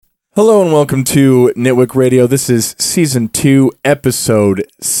Hello and welcome to Nitwick Radio. This is Season 2, Episode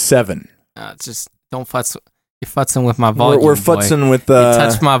 7. It's just, don't futz. You're futzing with my volume, We're futzing with... You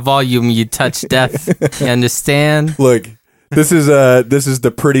touch my volume, you touch death. You understand? Look, this is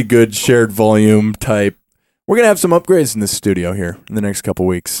the pretty good shared volume type. We're going to have some upgrades in this studio here in the next couple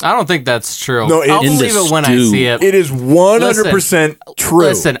weeks. I don't think that's true. No, I'll believe it when I see it. It is 100% true.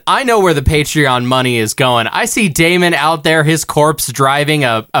 Listen, I know where the Patreon money is going. I see Damon out there, his corpse driving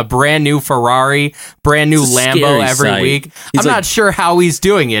a brand new Ferrari, brand new Lambo every week. I'm not sure how he's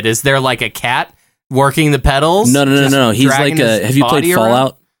doing it. Is there like a cat working the pedals? No. He's like have you played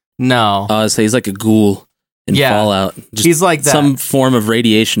Fallout? No. So he's like a ghoul in Fallout. Just he's like that. Some form of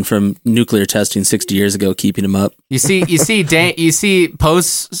radiation from nuclear testing 60 years ago keeping him up. You see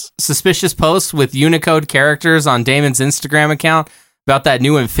suspicious posts with Unicode characters on Damon's Instagram account about that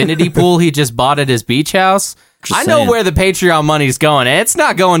new infinity pool he just bought at his beach house. I know where the Patreon money's going. It's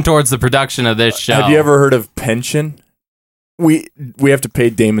not going towards the production of this show. Have you ever heard of pension? We have to pay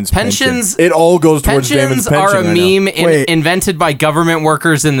Damon's pensions. It all goes towards Damon's pension. Pensions are a meme invented by government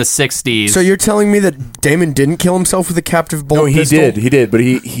workers in the 60s. So you're telling me that Damon didn't kill himself with a captive bolt pistol? No, he did, but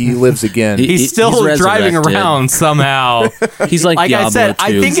he lives again. He's still driving around somehow. He's like Diablo I said, 2.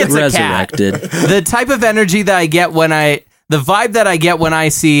 I think it's resurrected. A cat. The type of energy that I get the vibe that I get when I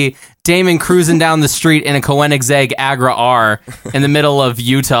see Damon cruising down the street in a Koenigsegg Agra R in the middle of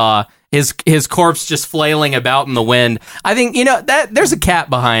Utah, his corpse just flailing about in the wind. I think, that there's a cat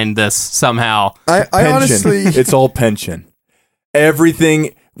behind this somehow. I honestly... It's all pension.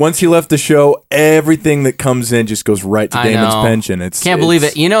 Everything... Once he left the show, everything that comes in just goes right to Damon's pension. Can't believe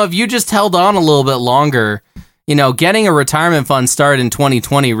it. If you just held on a little bit longer... getting a retirement fund started in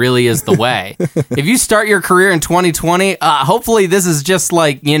 2020 really is the way. If you start your career in 2020, hopefully this is just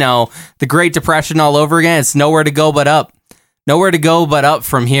like, the Great Depression all over again. It's nowhere to go but up. Nowhere to go but up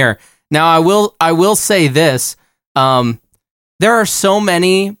from here. Now, I will say this. There are so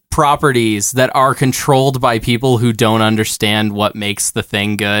many properties that are controlled by people who don't understand what makes the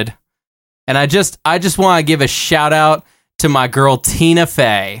thing good. And I just want to give a shout out to my girl, Tina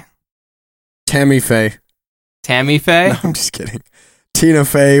Fey. Tammy Faye. Tammy Faye? No, I'm just kidding. Tina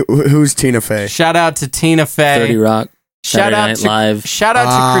Fey. Who's Tina Fey? Shout out to Tina Fey. 30 Rock. Saturday Night Live. Shout out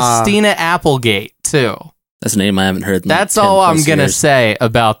to Christina Applegate, too. That's a name I haven't heard in That's all I'm going to say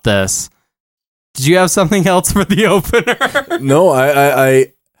about this. Did you have something else for the opener? No,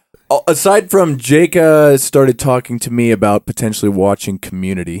 I aside from Jake started talking to me about potentially watching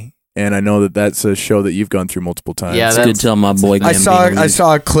Community. And I know that that's a show that you've gone through multiple times. Yeah, that's good to tell my boy. I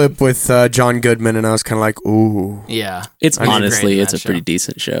saw a clip with John Goodman, and I was kind of like, ooh. Yeah. It's a pretty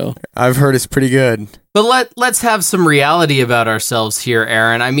decent show. I've heard it's pretty good. But let's have some reality about ourselves here,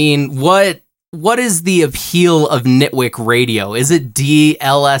 Aaron. I mean, what is the appeal of Nitwick Radio? Is it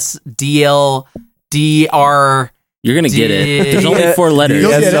DLS, DL, DR? You're going to get it. There's only 4 letters.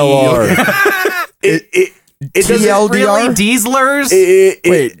 DSLR. It doesn't really Dieselers?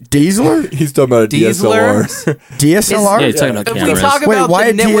 Wait, Diesler? He's talking about a DSLR. DSLR? Yeah, he's talking about cameras. If we talk about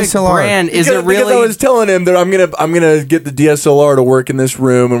why the Nitwick DSLR? brand, is it really... Because I was telling him that I'm gonna get the DSLR to work in this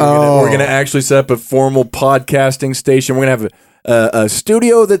room, and we're gonna actually set up a formal podcasting station. We're gonna have a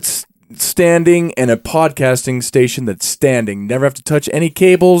studio that's standing and a podcasting station that's standing. Never have to touch any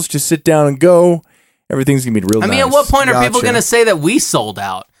cables. Just sit down and go. Everything's gonna be real nice. I mean, at what point are people gonna say that we sold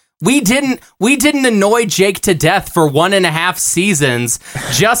out? We didn't annoy Jake to death for 1.5 seasons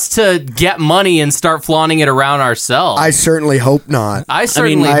just to get money and start flaunting it around ourselves. I certainly hope not. I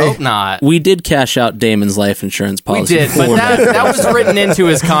hope not. We did cash out Damon's life insurance policy. We did, but that was written into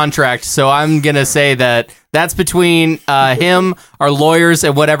his contract, so I'm going to say that's between him, our lawyers,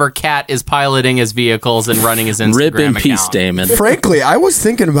 and whatever cat is piloting his vehicles and running his Instagram Rip in account. peace, Damon. Frankly, I was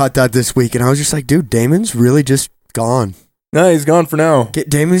thinking about that this week, and I was just like, dude, Damon's really just gone. No, he's gone for now.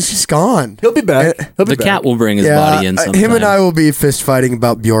 Damon's just gone. He'll be back. The cat will bring his body in sometime. Him and I will be fist fighting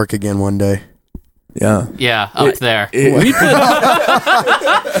about Bjork again one day. Yeah, up there.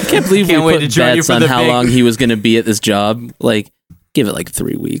 I can't believe we put bets on how long he was going to be at this job. Like, give it like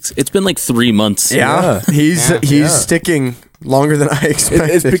 3 weeks. It's been like 3 months. Yeah. He's sticking longer than I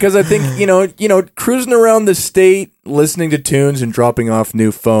expected. It's because I think, cruising around the state, listening to tunes and dropping off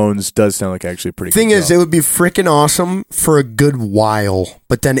new phones does sound like actually a pretty Thing good is, job. it would be freaking awesome for a good while,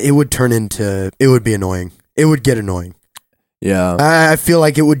 but then it would be annoying. It would get annoying. Yeah. I feel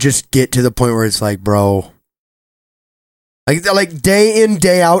like it would just get to the point where it's like, bro, like day in,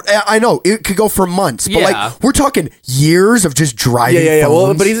 day out. I know it could go for months, but like we're talking years of just driving. Yeah. phones.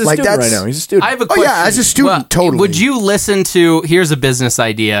 Well, but he's a student right now. He's a student. I have a question. Oh yeah, as a student, totally. Would you listen to? Here's a business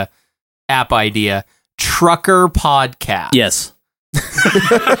idea, app idea. Trucker podcast. Yes.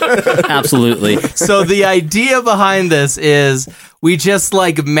 Absolutely. So the idea behind this is we just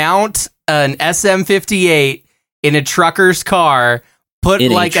like mount an SM58 in a trucker's car, put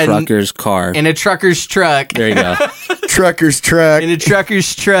In like a trucker's car. in a trucker's truck. There you go. Trucker's truck. In a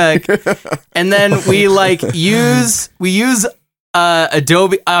trucker's truck, and then we use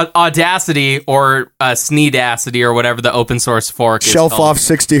Adobe Audacity or Sneedacity or whatever the open source fork is Shelf called, off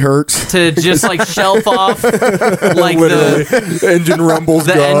 60 hertz. to just like shelf off like Literally, engine rumbles.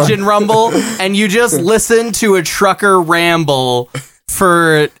 the gone. engine rumble, and you just listen to a trucker ramble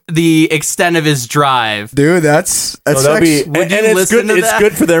for the extent of his drive. Dude, that's That'd be, Would and you it's listen good. to It's that?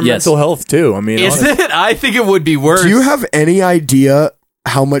 good for their Yes. mental health too. I mean, Is honestly. it? I think it would be worse. Do you have any idea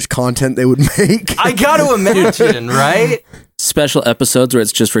how much content they would make? I got to imagine, right? Special episodes where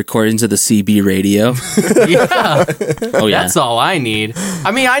it's just recording to the CB radio. Yeah. Oh yeah. That's all I need.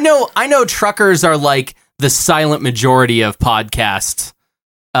 I mean, I know truckers are like the silent majority of podcast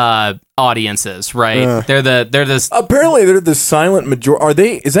audiences, right? They're this. Apparently, they're the silent majority. Are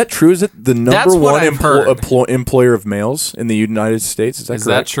they? Is that true? Is it the number That's what one I've heard. employer of males in the United States? Is that Is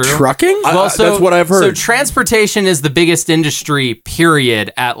correct? that true? Trucking? That's what I've heard. So transportation is the biggest industry,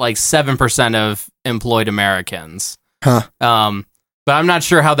 period, at like 7% of employed Americans. Huh. But I'm not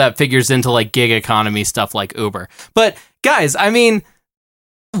sure how that figures into like gig economy stuff like Uber. But guys, I mean,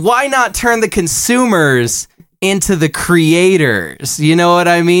 why not turn the consumers into the creators? You know what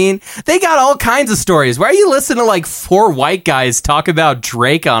I mean? They got all kinds of stories. Why are you listening to like 4 white guys talk about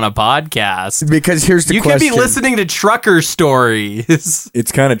Drake on a podcast? Because here's the You question. could be listening to trucker stories.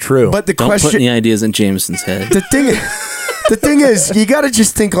 It's kind of true. But the Don't put question, any ideas in Jameson's head. the thing is, you got to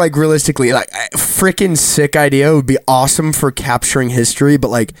just think like realistically. Like, a freaking sick idea would be awesome for capturing history, but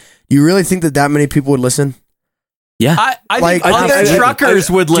like, you really think that many people would listen? Yeah. I Like, think other I think-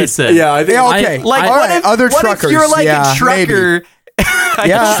 truckers would listen. yeah, I think. Yeah, okay. Like, All what right, if, other what truckers? if you're like yeah, a trucker?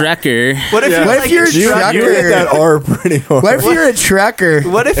 Yeah. Trekker. What if Yeah. you're What like if you're a a You trucker? hit that R pretty hard. What if you're a trucker?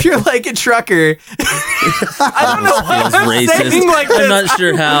 What if you're like a trucker? I don't know why Feels I'm racist. saying like this. I'm not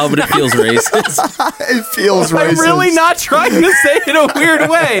sure how, but it feels racist. It feels I'm racist. really not trying to say it in a weird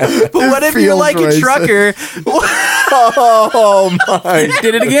way. But what if you're feels like racist. a trucker? Oh my!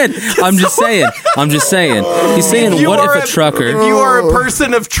 Did it again. I'm just saying. He's saying, You what are if a trucker? If you are a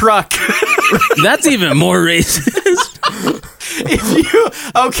person of truck. That's even more racist.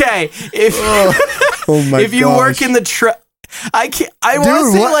 Oh my if you gosh. work in the truck, I want to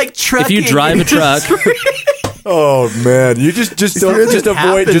Dude, say what- like trucking. If you drive a truck, Oh man! You just don't This just avoid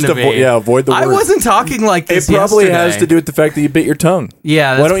happened just to me. avoid the word. I wasn't talking like It this. probably yesterday. has to do with the fact that you bit your tongue.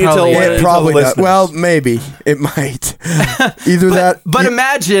 Yeah, Why that's don't you tell probably why it. don't It you probably tell the does. listeners? Well, maybe it might. Either that. But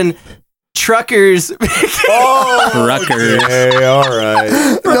imagine truckers. Oh, truckers. okay, all right.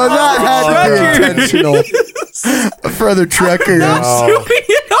 No, that had to be Truckers. intentional. For the truckers. doing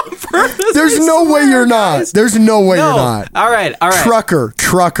it on purpose. There's I no way swear, you're not. guys. There's no way No. you're not. All right. Trucker.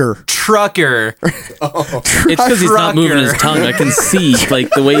 Trucker. It's because he's not moving his tongue. I can see like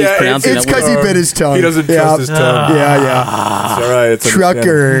the way he's Yeah, pronouncing It's that because word. he bit his tongue. He doesn't trust his tongue. Yeah. It's all right. It's understandable.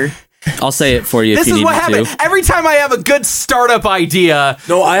 Trucker. I'll say it for you This if you is need what me happened. to. Every time I have a good startup idea,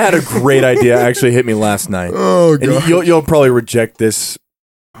 No, I had a great idea. Actually, hit me last night. Oh, And God. you'll probably reject this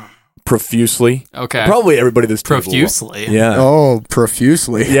profusely. okay, Probably everybody this table will. profusely. Yeah. Oh,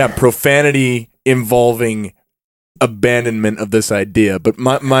 profusely. Yeah, profanity involving abandonment of this idea. But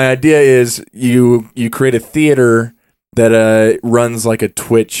my idea is you create a theater that runs like a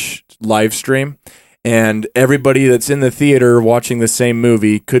Twitch live stream, and everybody that's in the theater watching the same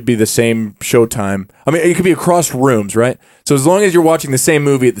movie could be the same showtime. I mean, it could be across rooms, right? So as long as you're watching the same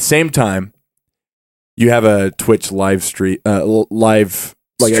movie at the same time, you have a Twitch live stream, live.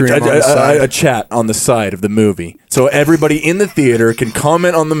 Like Stream on the side. a chat on the side of the movie. So everybody in the theater can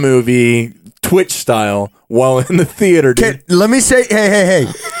comment on the movie Twitch style while in the theater. Dude. Okay, let me say, hey.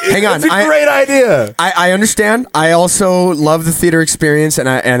 Hang on. It's a great idea. I understand. I also love the theater experience, and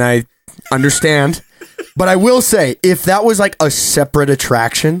I understand. But I will say, if that was like a separate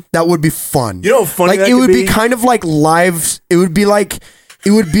attraction, that would be fun. You know how funny like that it could would be be? kind of like live. It would be like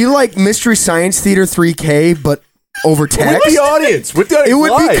Mystery Science Theater 3K, but over text. With the audience. It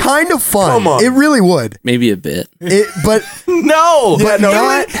would live. be kind of fun. Come on. It really would. Maybe a bit. But No, Yeah,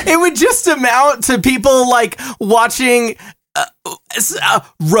 no. it would just amount to people like watching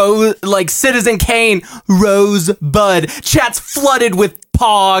Rose, like Citizen Kane, Rosebud. Chat's flooded with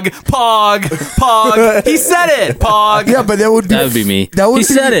Pog. He said it, Pog. yeah, but that would be That would be me. That would He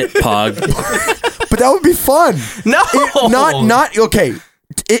be- said it, Pog. But that would be fun. No, Not okay.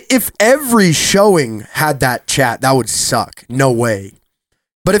 If every showing had that chat, that would suck. No way.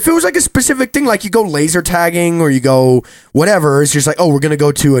 But if it was like a specific thing, like you go laser tagging or you go whatever, it's just like, oh, we're going to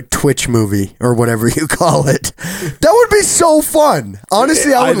go to a Twitch movie or whatever you call it. That would be so fun.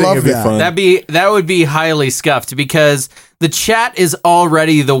 Honestly, I would love that. Fun. That would be highly scuffed because the chat is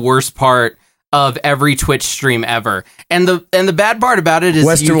already the worst part of every Twitch stream ever. And the bad part about it is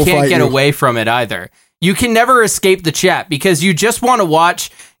Western you can't get you. away from it either. You can never escape the chat because you just want to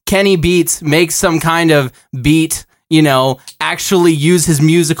watch Kenny Beats make some kind of beat, actually use his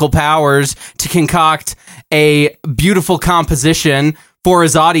musical powers to concoct a beautiful composition for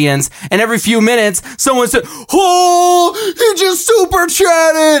his audience, and every few minutes someone said, "Oh, he just super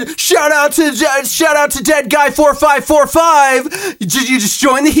chatted! Shout out to Dead Guy 4545. You just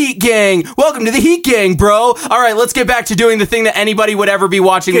joined the Heat Gang. Welcome to the Heat Gang, bro. All right, let's get back to doing the thing that anybody would ever be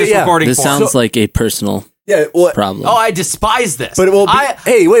watching this recording This for." sounds like a personal problem. Oh, I despise this. But it will be,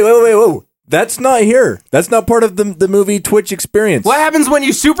 hey, wait. That's not here. That's not part of the movie Twitch experience. What happens when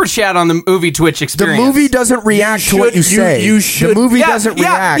you super chat on the movie Twitch experience? The movie doesn't react to what you say. You should. The movie doesn't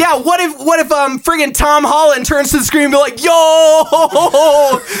react. Yeah, what if friggin' Tom Holland turns to the screen and be like, "Yo,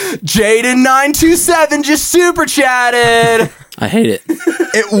 Jaden927 just super chatted." I hate it.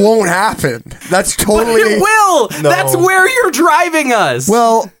 It won't happen. That's totally... But it will. No. That's where you're driving us.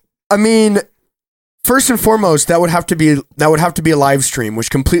 Well, I mean... First and foremost, that would have to be a live stream,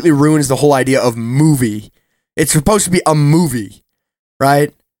 which completely ruins the whole idea of movie. It's supposed to be a movie,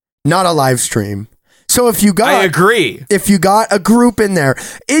 right? Not a live stream. So I agree. If you got a group in there,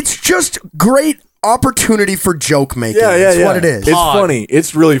 it's just great opportunity for joke making. Yeah. That's what it is. It's funny.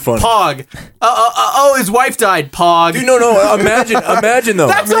 It's really funny. Pog. His wife died. Pog. Dude, no. Imagine though.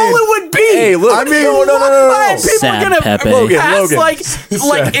 That's all it would be. Hey, look. I mean, no. People Sad are gonna Pepe. pass Logan. like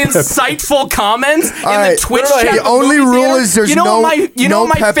insightful comments in right. the Twitch No, chat. the only movie rule theater. is there's what no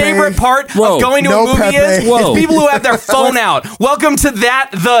my Pepe. favorite part Whoa. of going to No a movie Pepe. is Whoa. people who have their phone out. Welcome to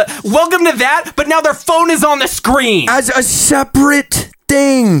that, but now their phone is on the screen. As a separate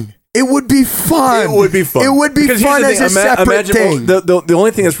thing. It would be fun. It would be fun. It would be Because fun here's as the a thing. separate Imagine, thing. The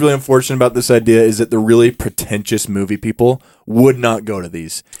only thing that's really unfortunate about this idea is that the really pretentious movie people would not go to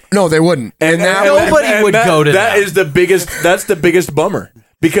these. No, they wouldn't. Nobody would go to that. that. Is the biggest. That's the biggest bummer.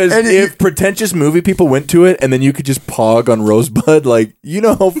 Because And if pretentious movie people went to it and then you could just pog on Rosebud, like,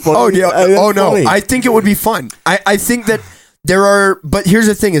 how funny. Oh yeah. that's Oh no. funny. I think it would be fun. I think that there are, but here's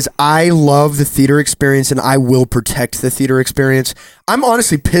the thing: is I love the theater experience and I will protect the theater experience. I'm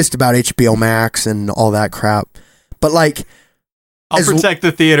honestly pissed about HBO Max and all that crap, but like, I'll protect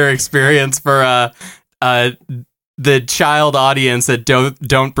the theater experience for the child audience at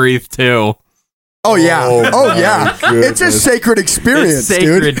Don't Breathe 2. oh yeah, Oh, yeah, my it's a goodness. sacred experience, It's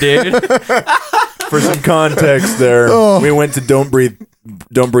sacred, dude. For some context there, we went to Don't Breathe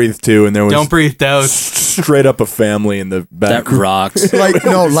 2 and there was Don't Breathe Dose. straight up a family in the back. That rocks. Like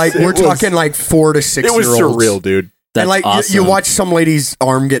no, like we're It was- talking like 4 to 6 It was year olds. surreal, dude. That's And like awesome. you watch some lady's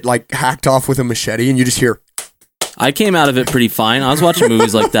arm get like hacked off with a machete, and you just hear. I came out of it pretty fine. I was watching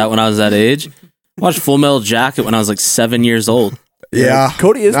movies like that when I was that age. I watched Full Metal Jacket when I was like 7 years old. Yeah,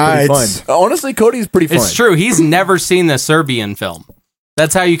 Cody is pretty fun. it's- Honestly, Cody's pretty fun. It's true. He's never seen the Serbian film.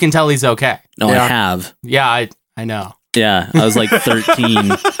 That's how you can tell he's okay. No, Yeah. I have. Yeah, I know. Yeah, I was like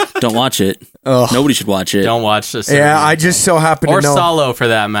 13. Don't watch it. Ugh. Nobody should watch it. Don't watch the Serbian Yeah, I just so happen or to know. Solo for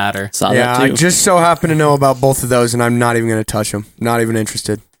that matter. Saw Yeah, that I too. just so happen to know about both of those, and I'm not even going to touch them. Not even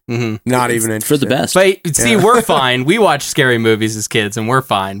interested. hmm Not even for interested. the best. But see, we're fine. We watch scary movies as kids, and we're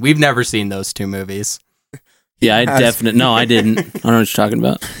fine. We've never seen those two movies. Yeah, I definitely. No, I didn't. I don't know what you're talking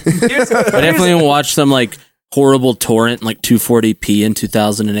about. I definitely watched some like horrible torrent, like 240p in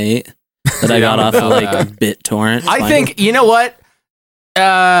 2008 that I got off of like a BitTorrent. I think, you know what?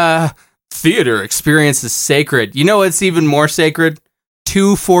 Theater experience is sacred. You know what's even more sacred?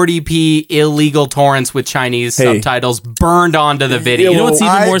 240p illegal torrents with Chinese subtitles burned onto the video. You know what's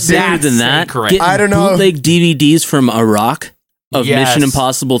even I- more sacred than that? sacred. Getting I don't know. bootleg DVDs from Iraq of Yes. Mission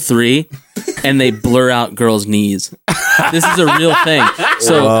Impossible 3, and they blur out girls' knees. This is a real thing.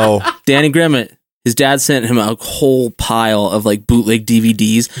 So Wow. Danny Grimmett, his dad sent him a whole pile of like bootleg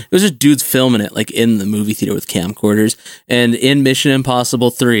DVDs. It was just dudes filming it like in the movie theater with camcorders. And in Mission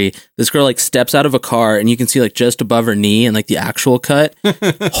Impossible 3, this girl like steps out of a car and you can see like just above her knee and like the actual cut,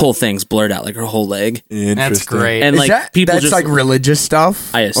 whole thing's blurred out, like her whole leg. That's Interesting. great. And Is like that, people that's just like religious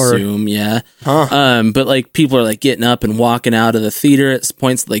stuff? I Or- assume, yeah. Huh. But like people are like getting up and walking out of the theater at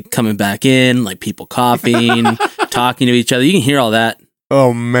points, like coming back in, like people coughing, talking to each other. You can hear all that.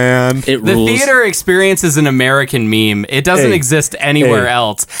 Oh man. It The rules. theater experience is an American meme. It doesn't Hey. exist anywhere Hey.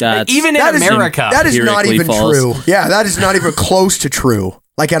 else. That's- Even in That is- America. That is not Empirically even false. true. Yeah, that is not even close to true.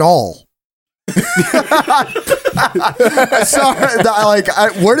 Like at all.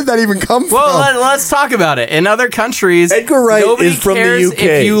 Where did that even come from? Well, let's talk about it. In other countries, Edgar Wright nobody is from the cares UK.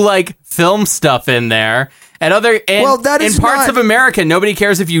 if you like film stuff in there. In parts of America, nobody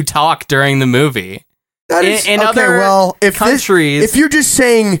cares if you talk during the movie. That is in okay. other Well, if countries, if you're just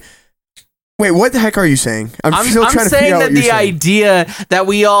saying, wait, what the heck are you saying? I'm still trying to figure out what you're saying. idea that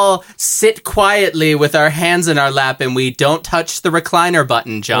we all sit quietly with our hands in our lap and we don't touch the recliner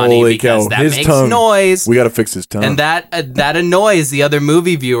button, Johnny, Holy because cow, that his makes tongue. noise. We got to fix his tongue. And that annoys the other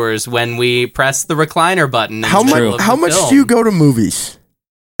movie viewers when we press the recliner button. How much do you go to movies?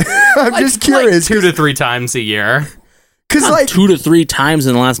 I'm just curious. 2 to 3 times a year. Because 2 to 3 times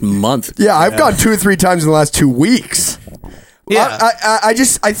in the last month. Yeah, I've gone 2 or 3 times in the last 2 weeks. Yeah. I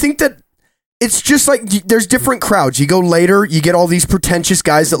think that it's just like there's different crowds. You go later, you get all these pretentious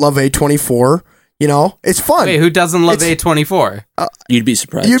guys that love A24. You know, it's fun. Wait, who doesn't love A24? You'd be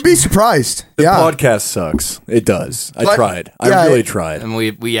surprised. You'd be surprised. the Yeah. podcast sucks. It does. I But- tried. yeah, I really tried. And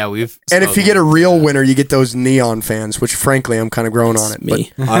we've And if you get a real winner, you get those neon fans, which frankly I'm kind of growing on it.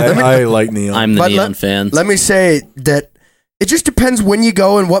 Me. I like Neon. I'm the But neon fan. Let me say that it just depends when you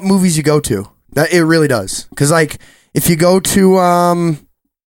go and what movies you go to. That it really does. Because like if you go to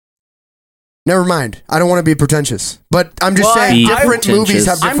never mind. I don't want to be pretentious, but I'm just saying Be different movies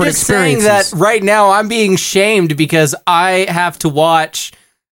have different I'm just experiences. saying that right now I'm being shamed because I have to watch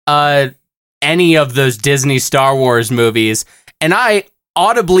any of those Disney Star Wars movies, and I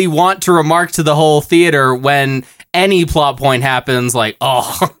audibly want to remark to the whole theater when any plot point happens, like,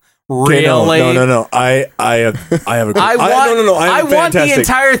 "Oh, really? Okay, no. I have a. I want the fantastic.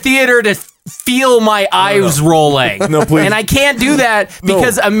 entire theater to feel my eyes rolling. No, please. And I can't do that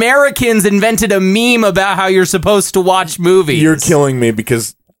because Americans invented a meme about how you're supposed to watch movies. You're killing me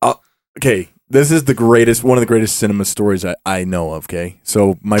because okay, this is one of the greatest cinema stories I know of. Okay,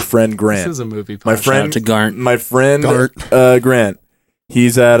 so my friend Grant, This is a movie podcast. my friend Shout out to Garnt. my friend Gart. Grant,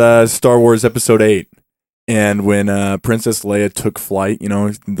 he's at Star Wars Episode 8. And when Princess Leia took flight, you know,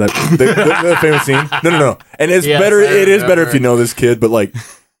 the famous scene. No. And it's Yes, better. I It is better remember. if you know this kid, but like,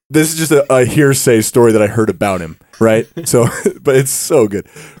 this is just a hearsay story that I heard about him, right? So, but it's so good.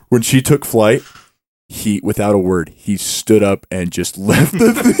 When she took flight, he, without a word, he stood up and just left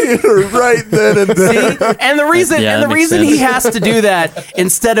the theater right then and there. See? And the reason Yeah, and the that makes reason he sense. has to do that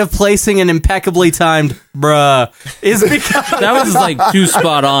instead of placing an impeccably timed bruh is because That was like too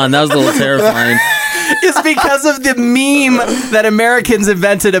spot on. That was a little terrifying. is because of the meme that Americans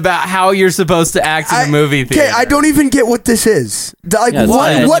invented about how you're supposed to act in a movie theater. Okay, I don't even get what this is. Like, Yeah, it's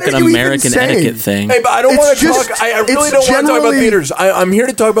what like are an you American even saying? etiquette thing. Hey, but I don't It's want to just- talk. I really it's don't want to talk about generally- theaters. I'm here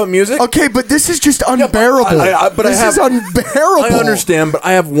to talk about music. Okay, but this is just unbearable. This is unbearable. I understand, but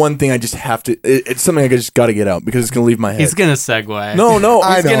I have one thing I just have to. It's something I just got to get out because it's going to leave my head. He's gonna segue. No.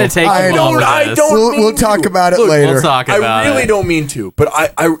 I He's know. gonna take I him know. over I this. don't. We'll mean talk to. about it Look, later. We'll talk about I really it. don't mean to, but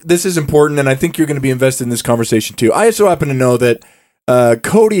I this is important, and I think you're going to be invested in this conversation too. I so happen to know that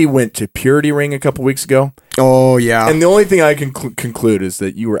Cody went to Purity Ring a couple weeks ago, Oh yeah. and the only thing I can conclude is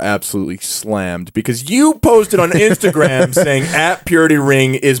that you were absolutely slammed because you posted on Instagram saying "at Purity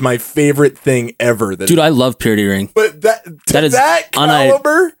Ring is my favorite thing ever." Dude, I love Purity Ring. but that is that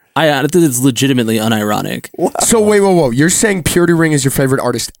caliber. I think it's legitimately unironic. So wait, whoa. You're saying Purity Ring is your favorite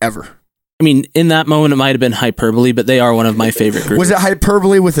artist ever? I mean, in that moment, it might have been hyperbole, but they are one of my favorite groups. Was it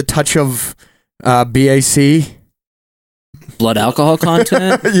hyperbole with a touch of BAC? blood alcohol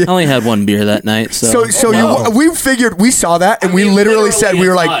content? Yeah. I only had one beer that night. So we figured, we saw that, and we literally said, we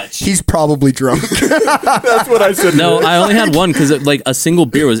were like, touch. he's probably drunk. That's what I said. No, I only had one because like a single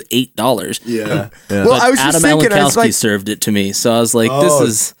beer was $8. Yeah. Well, But I was just Adam thinking, I was Alenkowski like, served it to me, so I was like, Oh, "This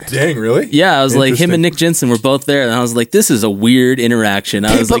is." dang, really? Yeah, I was like, him Interesting. and Nick Jensen were both there, and I was like, "This is a weird interaction." I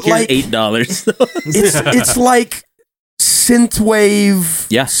Okay, was but like, "Here's like- $8." it's like synthwave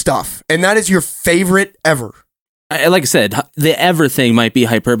Yeah. stuff, and that is your favorite ever. Like I said, the ever thing might be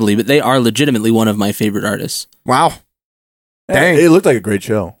hyperbole, but they are legitimately one of my favorite artists. Wow. Dang. It looked like a great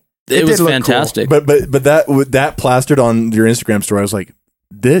show. It did was look cool. fantastic. But that plastered on your Instagram story, I was like,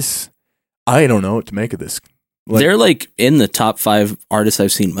 this, I don't know what to make of this. Like, They're like in the top 5 artists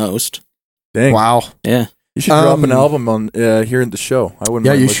I've seen most. dang, Wow. Yeah. you should drop an album on here in the show. I wouldn't.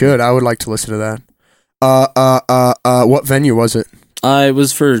 Yeah, mind you listening. should. I would like to listen to that. What venue was it? It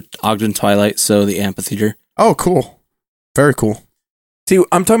was for Ogden Twilight, so the amphitheater. Oh, cool. Very cool. See,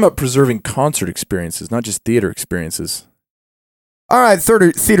 I'm talking about preserving concert experiences, not just theater experiences. All right,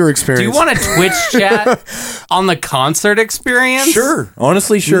 theater experience. Do you want a Twitch chat on the concert experience? Sure,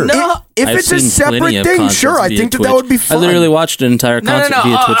 honestly, sure. No. If I've it's a seen separate plenty of thing, concerts sure. I via think that Twitch. would be fun. I literally watched an entire No. concert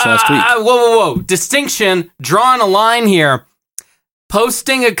via Twitch last week. Whoa. Distinction. Drawing a line here.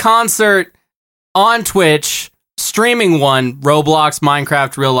 Posting a concert on Twitch streaming one, Roblox,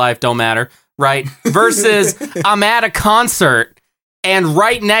 Minecraft, real life, don't matter, right? Versus I'm at a concert and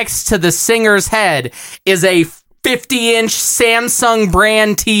right next to the singer's head is a 50-inch Samsung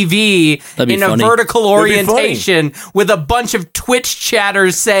brand TV in a vertical orientation with a bunch of Twitch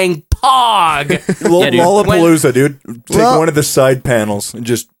chatters saying Pog. Lollapalooza, dude. Take one of the side panels and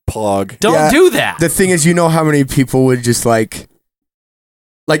just Pog. Don't do that. The thing is, you know how many people would just like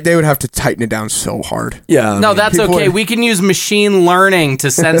they would have to tighten it down so hard. Yeah. No, that's okay. We can use machine learning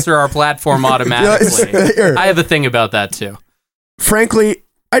to censor our platform automatically. I have a thing about that too. Frankly,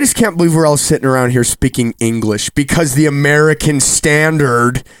 I just can't believe we're all sitting around here speaking English because the American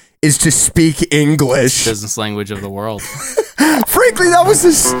standard is to speak English. Business language of the world. Frankly, that was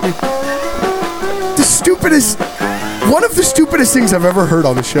the stupidest, one of the stupidest things I've ever heard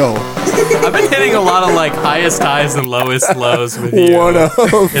on the show. I've been hitting a lot of like highest highs and lowest lows with you.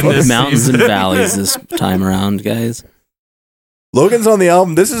 In this mountains season. and valleys this time around, guys. Logan's on the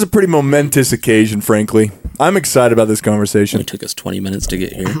album. This is a pretty momentous occasion, frankly. I'm excited about this conversation. It took us 20 minutes to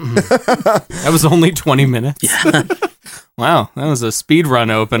get here. That was only 20 minutes? Yeah. Wow, that was a speed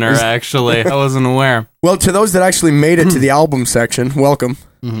run opener, actually. I wasn't aware. Well, to those that actually made it to the album section, welcome.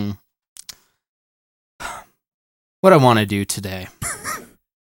 Mm-hmm. What I want to do today.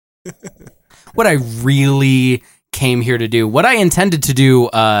 What I really came here to do. What I intended to do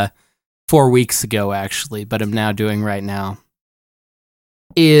 4 weeks ago, actually, but I'm now doing right now,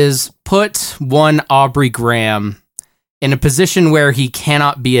 is put one Aubrey Graham in a position where he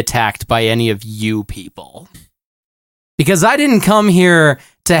cannot be attacked by any of you people. Because I didn't come here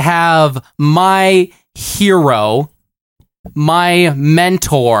to have my hero, my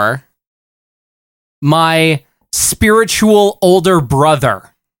mentor, my spiritual older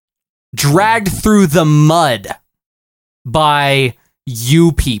brother dragged through the mud by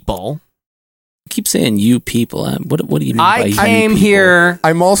you people. Keep saying you people. What do you mean by you people? I came here.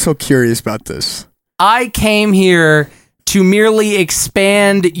 I'm also curious about this. I came here to merely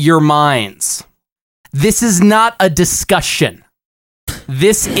expand your minds. This is not a discussion.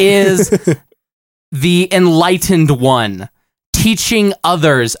 This is the enlightened one teaching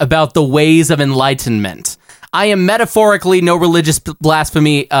others about the ways of enlightenment. I am metaphorically, no religious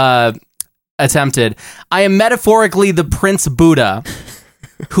blasphemy attempted. I am metaphorically the Prince Buddha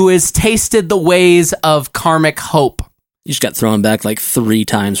who has tasted the ways of karmic hope. You just got thrown back like 3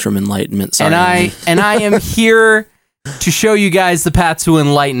 times from enlightenment. Sorry, and I am here to show you guys the path to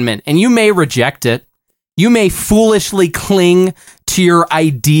enlightenment. And you may reject it. You may foolishly cling to your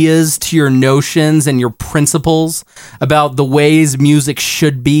ideas, to your notions and your principles about the ways music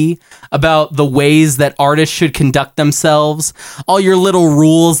should be, about the ways that artists should conduct themselves, all your little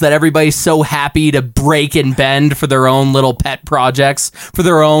rules that everybody's so happy to break and bend for their own little pet projects, for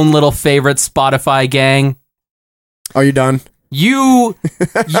their own little favorite Spotify gang. Are you done? You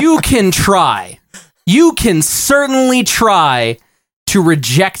can try. You can certainly try to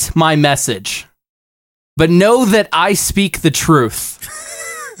reject my message. But know that I speak the truth.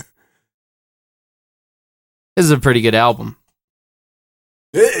 This is a pretty good album.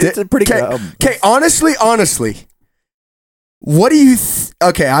 It's a pretty good album. Okay, honestly, what do you...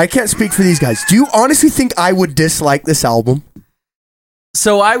 okay, I can't speak for these guys. Do you honestly think I would dislike this album?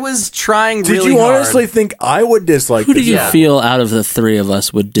 So I was trying really hard. Did you honestly think I would dislike Who do you Yeah. feel out of the 3 of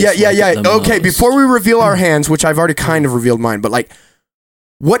us would dislike it the Okay, most? before we reveal our hands, which I've already kind of revealed mine, but like,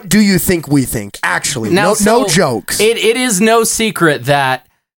 what do you think we think? Actually, Now, no jokes. It is no secret that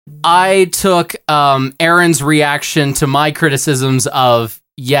I took Aaron's reaction to my criticisms of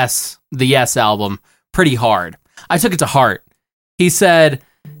the Yes album pretty hard. I took it to heart. He said,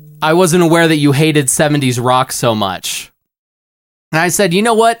 I wasn't aware that you hated 70s rock so much. And I said, you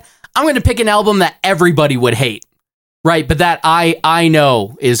know what? I'm going to pick an album that everybody would hate, right? But that I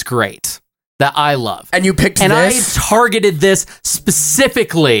know is great, that I love. And you picked and this? I targeted this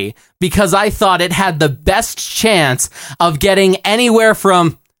specifically because I thought it had the best chance of getting anywhere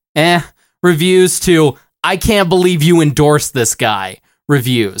from reviews to I can't believe you endorsed this guy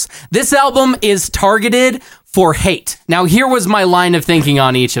reviews. This album is targeted for hate. Now, here was my line of thinking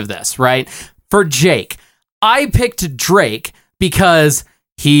on each of this, right? For Jake, I picked Drake because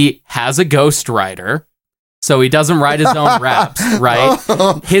he has a ghostwriter, so he doesn't write his own raps, right?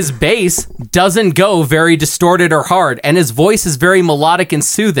 His bass doesn't go very distorted or hard, and his voice is very melodic and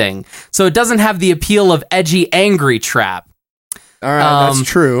soothing, so it doesn't have the appeal of edgy, angry trap. All right, that's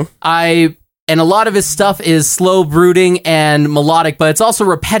true. And a lot of his stuff is slow brooding and melodic, but it's also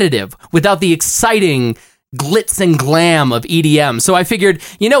repetitive without the exciting glitz and glam of EDM. So I figured,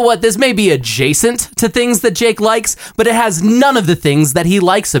 you know what? This may be adjacent to things that Jake likes, but it has none of the things that he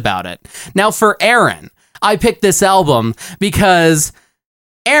likes about it. Now for Aaron, I picked this album because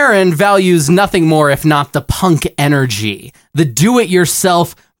Aaron values nothing more if not the punk energy, the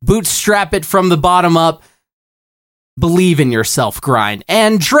do-it-yourself, bootstrap it from the bottom up, believe in yourself grind.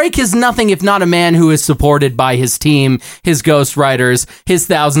 And Drake is nothing if not a man who is supported by his team, his ghostwriters, his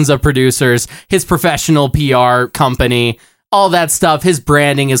thousands of producers, his professional PR company, all that stuff, his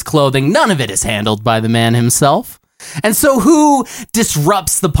branding, his clothing. None of it is handled by the man himself. And so who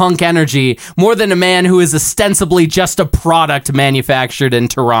disrupts the punk energy more than a man who is ostensibly just a product manufactured in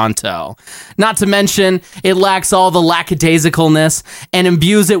Toronto? Not to mention, it lacks all the lackadaisicalness and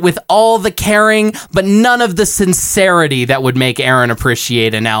imbues it with all the caring, but none of the sincerity that would make Aaron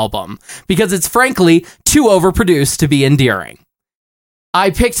appreciate an album, because it's frankly too overproduced to be endearing.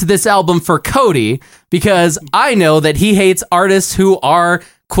 I picked this album for Cody because I know that he hates artists who are,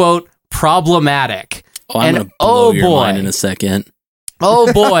 quote, problematic. Oh, I'm going to blow your mind in a second.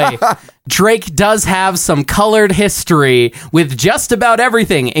 Oh boy, Drake does have some colored history with just about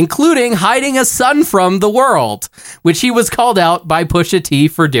everything, including hiding a son from the world, which he was called out by Pusha T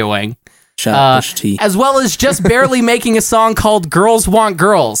for doing. Shout out Pusha T. As well as just barely making a song called Girls Want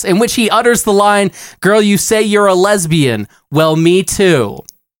Girls, in which he utters the line, "Girl, you say you're a lesbian. Well, me too."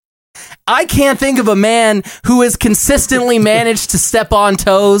 I can't think of a man who has consistently managed to step on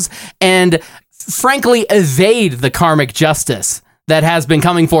toes and frankly evade the karmic justice that has been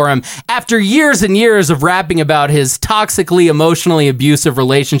coming for him after years and years of rapping about his toxically emotionally abusive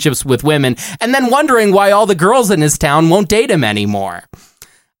relationships with women and then wondering why all the girls in his town won't date him anymore.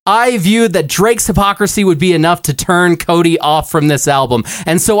 I viewed that Drake's hypocrisy would be enough to turn Cody off from this album,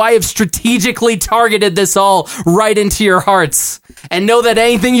 and so I have strategically targeted this all right into your hearts. And know that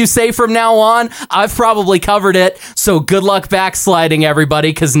anything you say from now on, I've probably covered it, so good luck backsliding, everybody,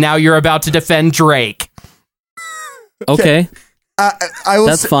 because now you're about to defend Drake. Okay.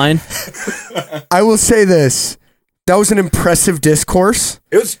 That's fine. I will say this. That was an impressive discourse.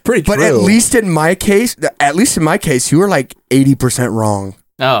 It was pretty true. But at least in my case, you were like 80% wrong.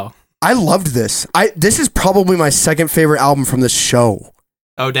 Oh. I loved this. This is probably my second favorite album from this show.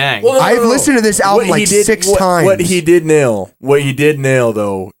 Oh, dang. Well, I've listened to this album six times. What he did nail,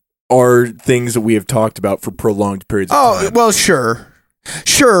 though, are things that we have talked about for prolonged periods of time. Oh, well, sure.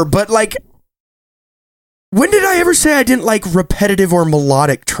 Sure, but like, when did I ever say I didn't like repetitive or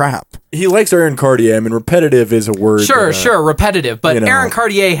melodic trap? He likes Aaron Cartier. I mean, repetitive is a word. Sure, repetitive. But you know. Aaron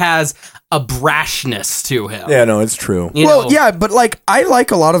Cartier has a brashness to him. Yeah, no, it's true. Yeah, but like, I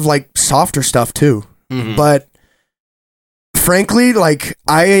like a lot of like softer stuff too. Mm-hmm. But frankly, like,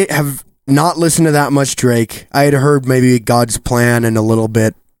 I have not listened to that much Drake. I had heard maybe God's Plan and a little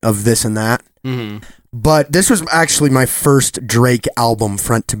bit of this and that. Mm-hmm. But this was actually my first Drake album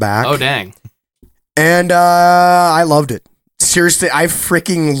front to back. Oh, dang. And I loved it. Seriously, I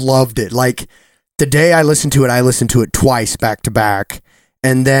freaking loved it. Like, the day I listened to it twice back to back.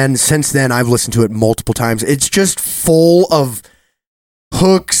 And then since then, I've listened to it multiple times. It's just full of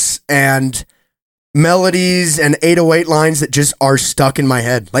hooks and melodies and 808 lines that just are stuck in my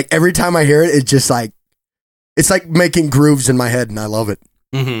head. Like, every time I hear it, it's just like, it's like making grooves in my head, and I love it.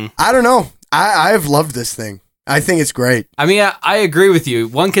 Mm-hmm. I don't know. I've loved this thing. I think it's great. I mean, I agree with you.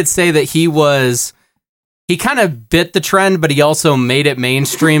 One could say that he kind of bit the trend, but he also made it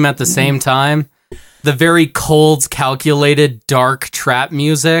mainstream at the same time. The very cold, calculated, dark trap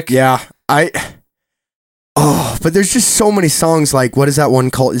music. Yeah. But there's just so many songs. Like, what is that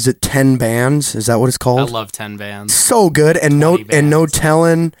one called? Is it 10 Bands? Is that what it's called? I love 10 Bands. So good. And No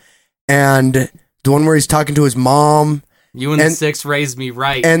Tellin', and the one where he's talking to his mom. You and the Six raised me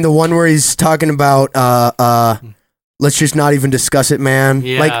right. And the one where he's talking about let's just not even discuss it, man.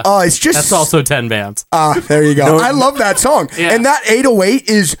 Yeah. Like, it's just... That's also 10 Bands. There you go. I love that song. Yeah. And that 808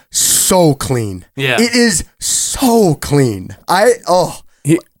 is so clean. Yeah. It is so clean.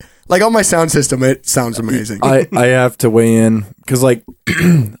 Like, on my sound system, it sounds amazing. I have to weigh in because, like,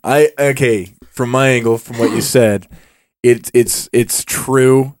 from my angle, from what you said, it's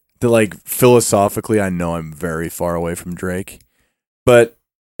true that, like, philosophically, I know I'm very far away from Drake, but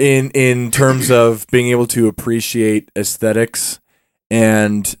in terms of being able to appreciate aesthetics,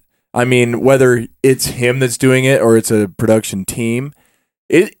 and I mean, whether it's him that's doing it or it's a production team,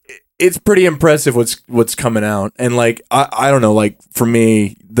 it's pretty impressive what's coming out. And like, I don't know, like, for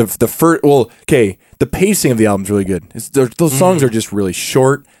me, the pacing of the album's really good. Those songs are just really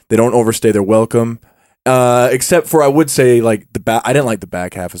short. They don't overstay their welcome. Except for, I would say, like, I didn't like the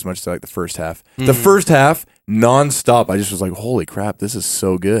back half as much as I like the first half. The first half, nonstop, I just was like, holy crap, this is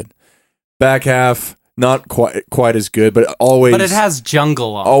so good. Back half, not quite as good, but always. But it has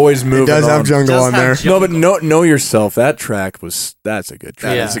jungle on. Always moving. It does have jungle on there. No, but know yourself. That track that's a good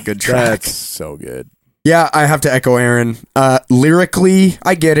track. Yeah. That's a good track. That's so good. Yeah, I have to echo Aaron. Lyrically,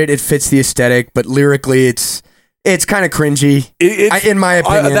 I get it. It fits the aesthetic, but lyrically, it's kind of cringy, in my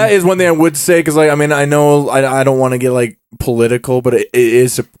opinion. That is one thing I would say, because like, I mean, I know I don't want to get like political, but it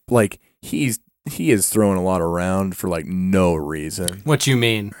is like he is throwing a lot around for like no reason. What you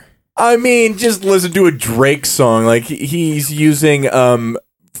mean? I mean, just listen to a Drake song. Like he's using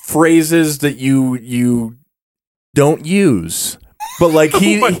phrases that you don't use. But like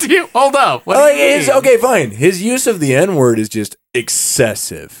hold up. What do you mean? Okay, fine. His use of the N-word is just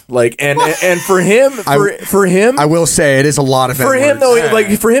excessive. Like and for him, I will say it is a lot of for him though.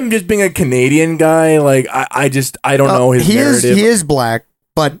 Like for him, just being a Canadian guy, like I don't know his narrative. He is black,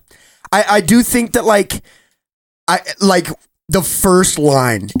 but I do think that like the first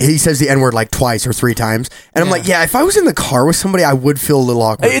line, he says the N-word like twice or 3 times. And I'm like, yeah, if I was in the car with somebody, I would feel a little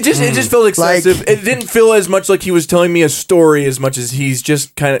awkward. It just felt excessive. Like, it didn't feel as much like he was telling me a story as much as he's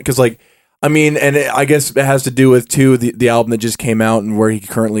just kind of, because like, I mean, and I guess it has to do with too the album that just came out and where he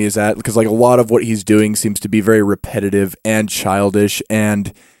currently is at, because like a lot of what he's doing seems to be very repetitive and childish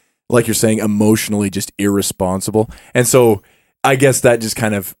and, like you're saying, emotionally just irresponsible. And so I guess that just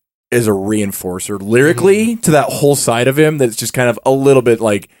kind of is a reinforcer lyrically to that whole side of him that's just kind of a little bit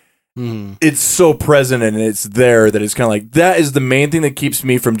like it's so present and it's there that it's kind of like that is the main thing that keeps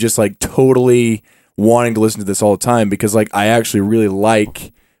me from just like totally wanting to listen to this all the time, because like I actually really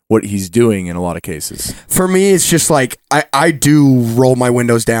like what he's doing in a lot of cases. For me, it's just like I do roll my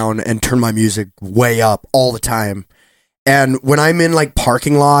windows down and turn my music way up all the time. And when I'm in like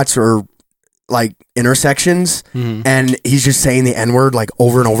parking lots or like intersections and he's just saying the N-word like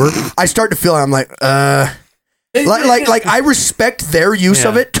over and over, I start to feel I'm like like I respect their use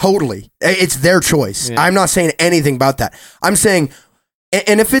of it totally. It's their choice. I'm not saying anything about that. I'm saying,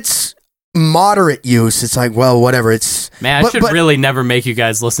 and if it's moderate use, it's like, well, whatever. It's man, I should really never make you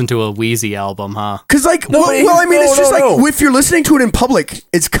guys listen to a Wheezy album, huh? Because like, if you're listening to it in public,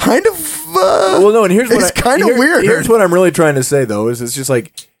 it's kind of and here's what kind of weird. Here's what I'm really trying to say though, is it's just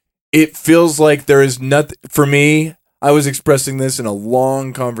like, it feels like there is nothing for me. I was expressing this in a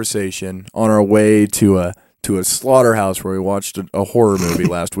long conversation on our way to a slaughterhouse where we watched a horror movie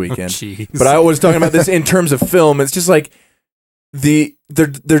last weekend. But I was talking about this in terms of film. It's just like there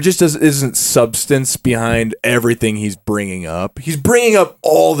just isn't substance behind everything he's bringing up. He's bringing up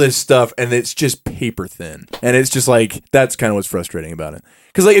all this stuff, and it's just paper thin. And it's just like that's kind of what's frustrating about it.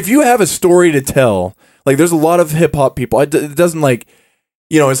 Because like if you have a story to tell, like there's a lot of hip hop people. It doesn't like.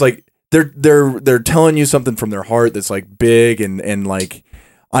 You know, it's like they're telling you something from their heart that's like big and like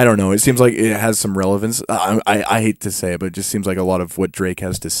I don't know. It seems like it has some relevance. I hate to say it, but it just seems like a lot of what Drake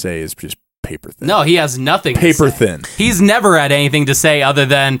has to say is just paper thin. No, he has nothing. Paper thin. He's never had anything to say other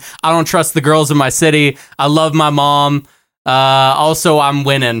than I don't trust the girls in my city. I love my mom. Also, I'm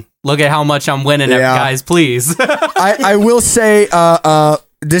winning. Look at how much I'm winning, guys. Please. I will say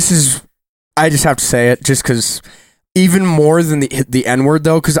this is. I just have to say it just because. Even more than the N-word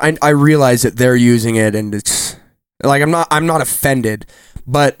though, because I realize that they're using it and it's like I'm not offended,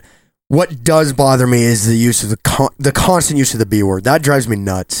 but what does bother me is the use of the constant use of the B word. That drives me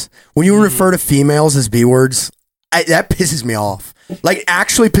nuts. When you refer to females as B words, that pisses me off. Like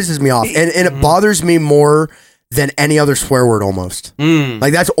actually pisses me off, and it bothers me more than any other swear word almost.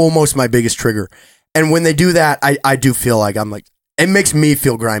 Like that's almost my biggest trigger. And when they do that, I do feel like I'm like. It makes me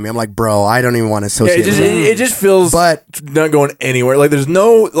feel grimy. I'm like, bro, I don't even want to associate. It just feels but not going anywhere. Like there's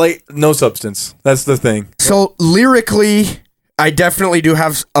no substance. That's the thing. So lyrically, I definitely do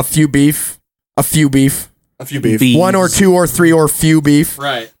have a few beef. Bees. 1 or 2 or 3 or few beef.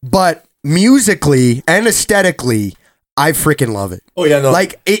 Right. But musically and aesthetically, I freaking love it. Oh yeah, no.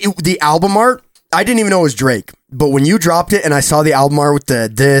 Like the album art, I didn't even know it was Drake. But when you dropped it and I saw the album art with the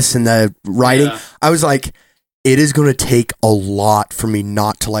this and the writing, I was like, it is going to take a lot for me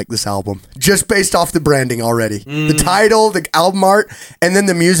not to like this album, just based off the branding already. The title, the album art, and then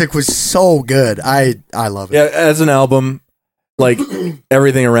the music was so good. I love it. Yeah, as an album, like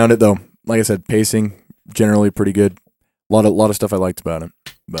everything around it, though, like I said, pacing generally pretty good. A lot of stuff I liked about it,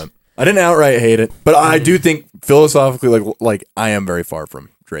 but I didn't outright hate it. But I do think philosophically, like I am very far from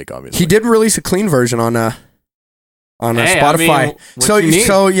Drake. Obviously, he did release a clean version on Spotify. I mean,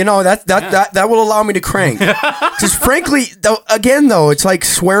 so you know that will allow me to crank. Just frankly, though, it's like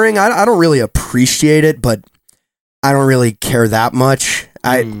swearing. I don't really appreciate it, but I don't really care that much.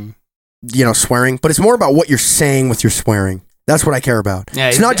 Swearing, but it's more about what you're saying with your swearing. That's what I care about. Yeah,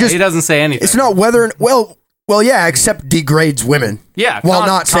 it's not just he doesn't say anything. It's not whether except degrades women. Yeah, while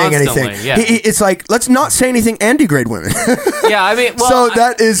not saying anything. Yeah. It's like let's not say anything and degrade women. Yeah, I mean, so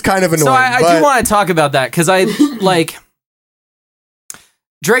that is kind of annoying. So I do want to talk about that because I like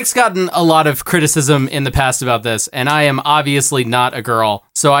Drake's gotten a lot of criticism in the past about this, and I am obviously not a girl,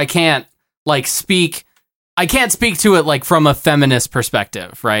 so I can't speak to it like from a feminist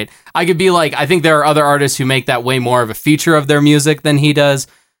perspective, right? I could be like, I think there are other artists who make that way more of a feature of their music than he does.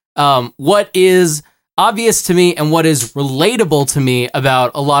 What is obvious to me and what is relatable to me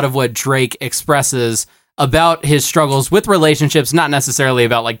about a lot of what Drake expresses about his struggles with relationships, not necessarily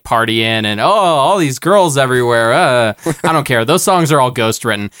about like partying and all these girls everywhere. I don't care. Those songs are all ghost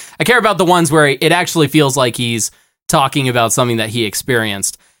written. I care about the ones where it actually feels like he's talking about something that he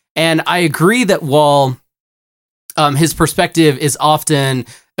experienced. And I agree that while his perspective is often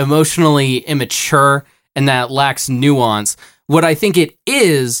emotionally immature and that lacks nuance, what I think it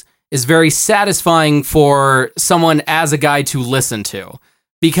is very satisfying for someone as a guy to listen to,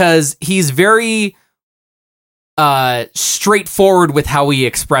 because he's very straightforward with how he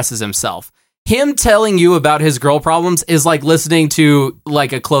expresses himself. Him telling you about his girl problems is like listening to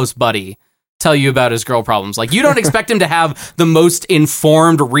like a close buddy tell you about his girl problems. Like, you don't expect him to have the most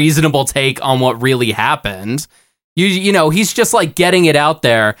informed, reasonable take on what really happened. You know, he's just like getting it out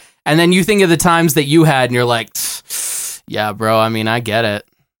there. And then you think of the times that you had and you're like, yeah, bro, I mean, I get it.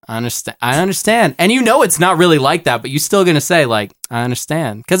 I understand. And you know it's not really like that, but you're still going to say like, I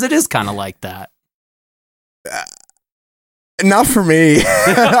understand. Because it is kind of like that. Not for me.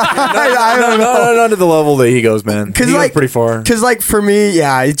 I don't know. Not to the level that he goes, man. He goes pretty far. Because like for me,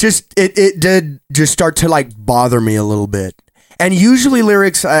 yeah, it did just start to like bother me a little bit. And usually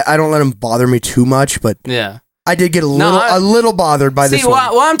lyrics, I don't let them bother me too much, but yeah, I did get a little bothered by this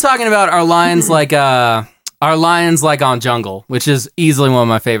one. What I'm talking about are lines like on Jungle, which is easily one of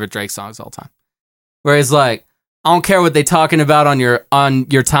my favorite Drake songs of all time. Where he's like, I don't care what they talking about on your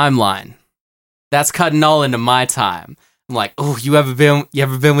timeline. That's cutting all into my time. I'm like, oh, you ever been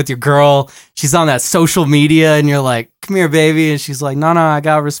with your girl? She's on that social media, and you're like, come here, baby. And she's like, no, I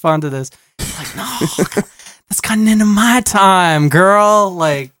gotta respond to this. I'm like, no, that's cutting into my time, girl.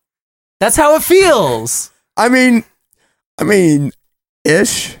 Like, that's how it feels. I mean,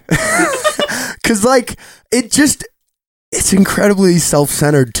 ish. Because like it's incredibly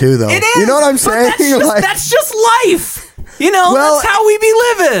self-centered too, though. It is. You know what I'm saying? That's just life. You know, that's how we be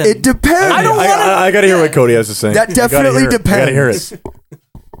living. It depends. I gotta hear what Cody has to say. That definitely depends. I gotta hear it.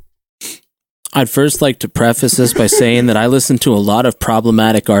 I'd first like to preface this by saying that I listen to a lot of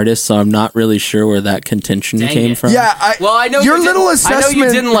problematic artists, so I'm not really sure where that contention came from. Yeah, I know your little assessment. I know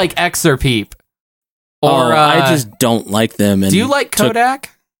you didn't like X or Peep. Or I just don't like them. And do you like Kodak?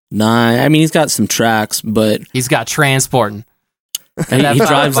 Nah, I mean, he's got some tracks, but he's got Transportin'. He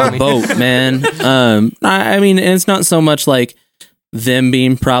drives the boat, man. I mean, and it's not so much like them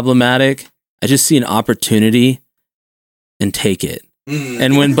being problematic. I just see an opportunity and take it.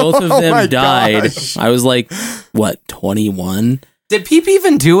 And when both of them died, gosh. I was like, what, 21? Did Peep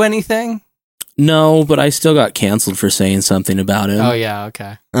even do anything? No, but I still got canceled for saying something about him. Oh yeah,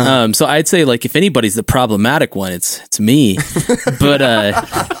 okay. So I'd say like if anybody's the problematic one, it's me. But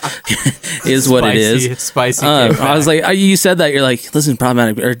is what it is. Spicy. I was like, you said that you're like, listen,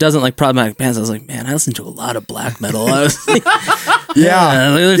 problematic or doesn't like problematic bands. I was like, man, I listen to a lot of black metal. I was like,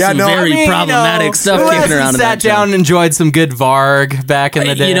 there's some very problematic stuff kicking around. Sat down and enjoyed some good Varg back in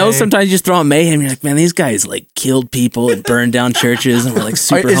the day. You know, sometimes you just throw on Mayhem. You're like, man, these guys like killed people and burned down churches and were like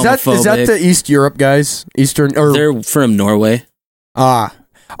super homophobic. Is that the East Europe guys? They're from Norway.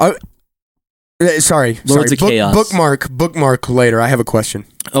 Sorry. Lords of Chaos. Bookmark later. I have a question.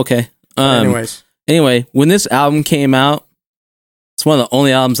 Okay. Anyway, when this album came out, it's one of the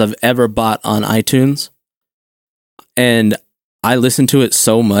only albums I've ever bought on iTunes. And I listened to it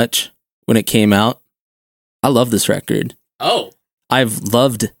so much when it came out. I love this record. Oh. I've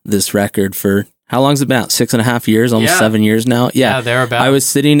loved this record for, how long has it been out? 6.5 years, almost 7 years now. Yeah, thereabouts. I was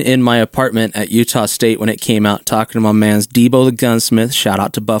sitting in my apartment at Utah State when it came out, talking to my man's Debo the Gunsmith. Shout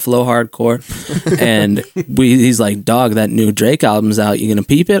out to Buffalo Hardcore. And he's like, dog, that new Drake album's out. You gonna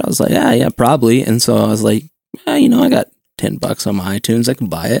peep it? I was like, yeah, probably. And so I was like, I got $10 on my iTunes. I can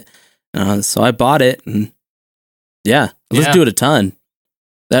buy it. So I bought it, and I listened to it a ton.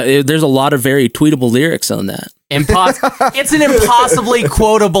 There's a lot of very tweetable lyrics on that. It's an impossibly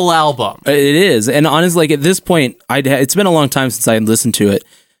quotable album. It is. And honestly, like at this point, it's been a long time since I listened to it.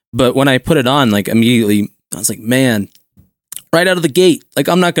 But when I put it on, like immediately, I was like, man, right out of the gate. Like,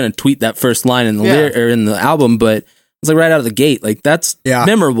 I'm not going to tweet that first line in the or in the album, but it's like right out of the gate. Like, that's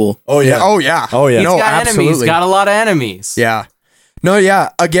memorable. Oh, yeah. Oh, yeah. He's got enemies. He's got a lot of enemies. Yeah. No,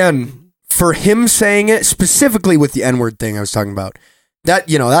 yeah. Again, for him saying it, specifically with the N-word thing I was talking about,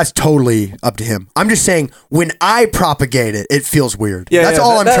 that's totally up to him. I'm just saying, when I propagate it, it feels weird. Yeah, that's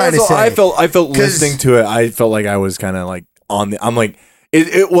all I'm trying to say. I felt listening to it. I felt like I was kind of like I'm like,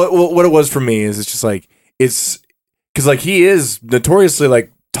 what it was for me is it's just like it's because like he is notoriously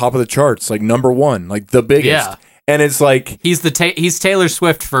like top of the charts, like number one, like the biggest. Yeah. And it's like He's he's Taylor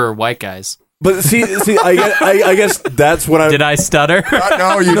Swift for white guys. but see, I guess that's what I Did I stutter?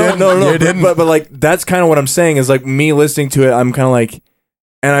 No, you didn't. no. You didn't. But like that's kind of what I'm saying is like me listening to it. I'm kind of like,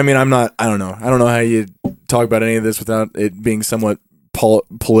 and I mean, I don't know how you talk about any of this without it being somewhat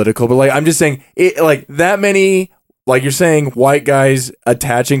political. But like I'm just saying it like that many like you're saying white guys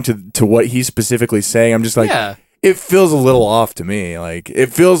attaching to what he's specifically saying. I'm just like, Yeah. It feels a little off to me. Like it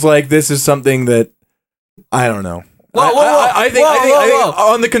feels like this is something that I don't know. I think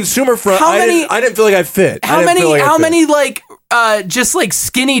on the consumer front, I didn't feel like I fit. How many like just like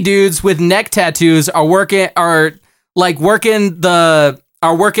skinny dudes with neck tattoos are working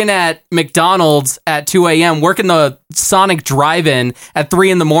at McDonald's at 2 a.m., working the Sonic Drive-In at 3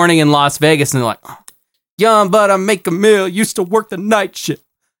 a.m. in Las Vegas, and they're like, young, but I make a meal, used to work the night shift.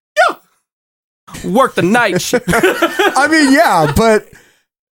 Yeah. Work the night shift. I mean, yeah, but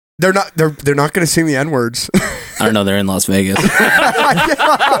they're not going to sing the N-words. I don't know. They're in Las Vegas.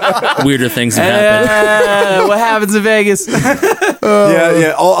 Weirder things have happened. What happens in Vegas?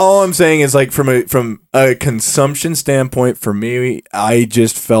 Yeah. All I'm saying is like from a consumption standpoint, for me, I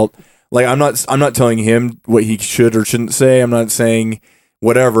just felt like I'm not telling him what he should or shouldn't say. I'm not saying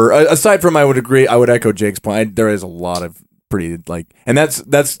whatever. Aside from, I would echo Jake's point. There is a lot of pretty like, and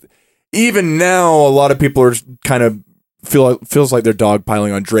that's even now a lot of people are kind of feels like they're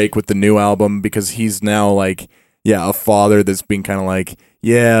dogpiling on Drake with the new album because he's now like, yeah, a father that's being kind of like,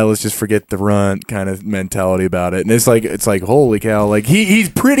 yeah, let's just forget the runt kind of mentality about it. And it's like holy cow, like he's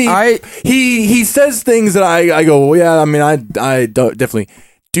pretty. He says things that I go, well, yeah, I mean, I definitely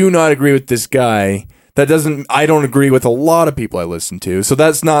do not agree with this guy. I don't agree with a lot of people I listen to. So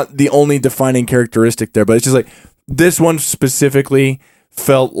that's not the only defining characteristic there, but it's just like this one specifically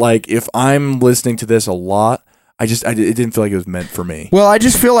felt like if I'm listening to this a lot, it didn't feel like it was meant for me. Well, I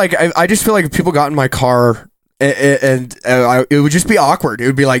just feel like if people got in my car and it would just be awkward. It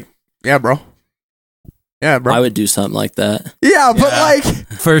would be like, yeah, bro. I would do something like that. Yeah, but like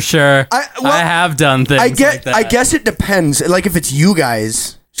for sure. I have done things like that. I guess it depends. Like if it's you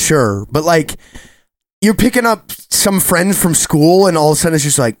guys, sure. But like you're picking up some friends from school and all of a sudden it's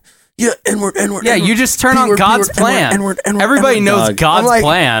just like, yeah, N-word. Yeah, you just turn on God's plan. N-word, Everybody knows God's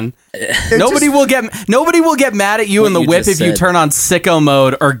plan. Nobody will get mad at you in the whip if you turn on sicko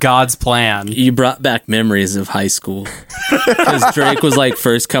mode or God's plan. You brought back memories of high school because Drake was like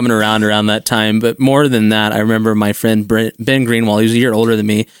first coming around that time. But more than that, I remember my friend Ben Greenwald. He was a year older than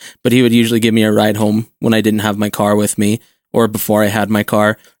me, but he would usually give me a ride home when I didn't have my car with me or before I had my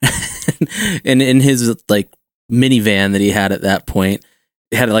car. And in his like minivan that he had at that point,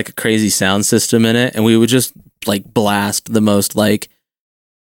 it had like a crazy sound system in it, and we would just like blast the most like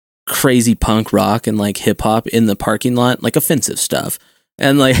crazy punk rock and like hip hop in the parking lot, like offensive stuff.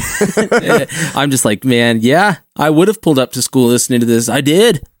 And like, I'm just like, man, yeah, I would have pulled up to school listening to this. I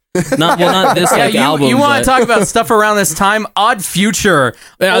did. Not this like album. You want to talk about stuff around this time? Odd Future.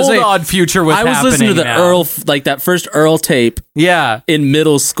 Odd Future was happening. I was listening to the Earl, like that first Earl tape. Yeah. In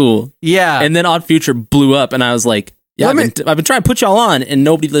middle school. Yeah. And then Odd Future blew up, and I was like, yeah, I've been trying to put y'all on, and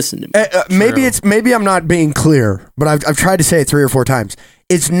nobody listened to me. Maybe I'm not being clear, but I've tried to say it 3 or 4 times.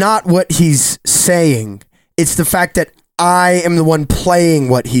 It's not what he's saying. It's the fact that I am the one playing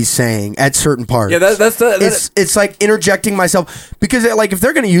what he's saying at certain parts. Yeah, it's like interjecting myself because like if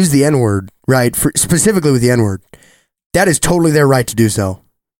they're going to use the N-word, right, specifically with the N-word, that is totally their right to do so.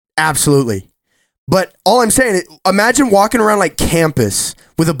 Absolutely. But all I'm saying, imagine walking around like campus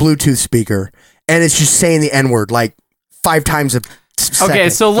with a Bluetooth speaker and it's just saying the N-word like 5 times a second. Okay,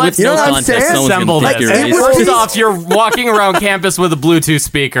 so let's assemble this. First off, you're walking around campus with a Bluetooth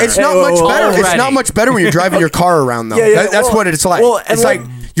speaker. It's not much better. It's not much better when you're driving your car around, though. That's what it's like. It's like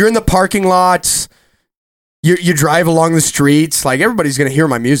you're in the parking lots. You drive along the streets. Like everybody's gonna hear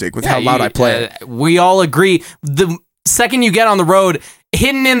my music with how loud I play it. We all agree. The second you get on the road,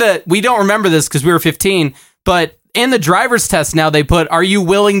 hidden in the, we don't remember this because we were 15, but in the driver's test now they put, are you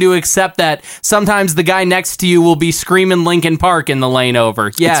willing to accept that sometimes the guy next to you will be screaming Linkin Park in the lane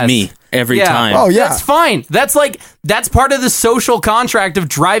over? Yes. It's me every time. Oh yeah. That's fine. That's part of the social contract of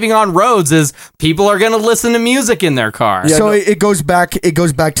driving on roads is people are going to listen to music in their car. Yeah, so it goes back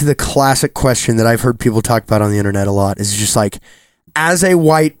to the classic question that I've heard people talk about on the internet a lot. Is just like, as a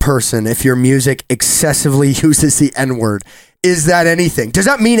white person, if your music excessively uses the N-word, is that anything? Does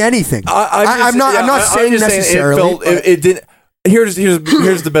that mean anything? I'm not saying necessarily. It didn't. Here's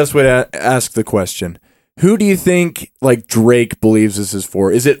the best way to ask the question. Who do you think like Drake believes this is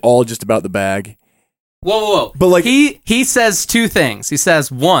for? Is it all just about the bag? Whoa. But, like- he says two things. He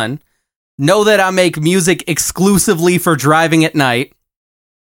says, one, know that I make music exclusively for driving at night.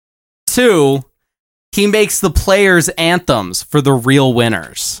 Two, he makes the players' anthems for the real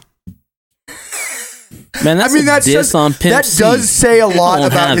winners. Man, that's that's diss just, on Pimp that C. does say a lot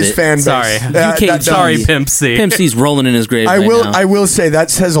Won't about have his it. fan base. Sorry. You can't- Sorry, Pimp C. Pimp C's rolling in his grave I right will. now. I will say that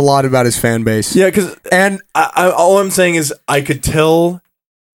says a lot about his fan base. Yeah, because And all I'm saying is I could tell,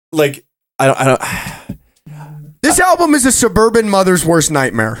 like, I don't. this album is a suburban mother's worst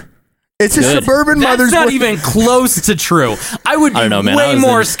nightmare. It's a Good. suburban That's mother's not worst. even close to true. I would I don't know, be man. I way was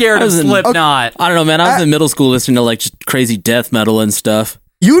more in- scared I of was in- Slipknot. I don't know, man. I was in middle school listening to like just crazy death metal and stuff.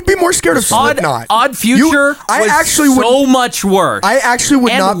 You would be more scared of Slipknot. Odd Future I was actually would. so much worse. I actually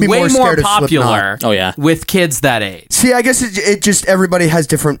would and not be way more scared of popular Slipknot. Oh, yeah. with kids that age. See, I guess it just everybody has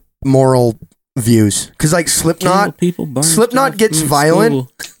different moral views. Because like Slipknot, Slipknot gets violent.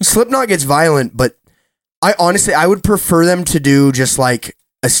 Slipknot gets violent, but I honestly I would prefer them to do just like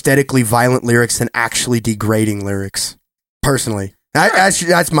aesthetically violent lyrics than actually degrading lyrics. Personally,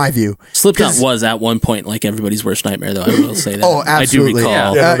 that's my view. Slipknot 'Cause- was at one point like everybody's worst nightmare, though. I will say that. Oh, absolutely. I do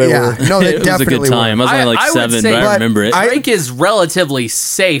recall. Yeah, they yeah. were. No, they It was a definitely good time. were. I was only like I would 7, say- but I remember it. Drake is relatively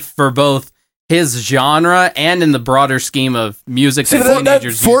safe for both his genre and in the broader scheme of music that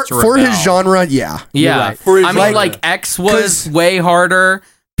teenagers for used to for his rebel. genre, yeah. You're Yeah, right. For his I mean, genre. like X was 'Cause- way harder.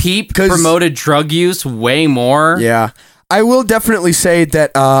 Peep 'Cause- promoted drug use way more. Yeah. I will definitely say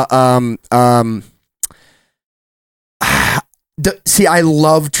that see, I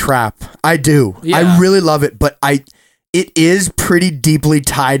love trap. I do. Yeah. I really love it, but it is pretty deeply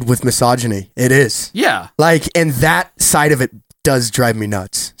tied with misogyny. It is. Yeah. Like, and that side of it does drive me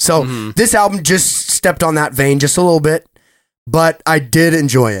nuts. So this album just stepped on that vein just a little bit, but I did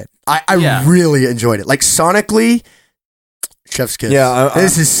enjoy it. I Yeah. really enjoyed it. Like sonically, chef's kiss. Yeah,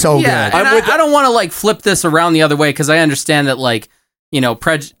 this is so Yeah, good. and I don't want to like flip this around the other way because I understand that like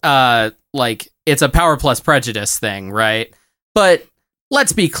like it's a power plus prejudice thing, right? But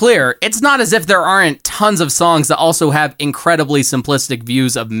let's be clear, it's not as if there aren't tons of songs that also have incredibly simplistic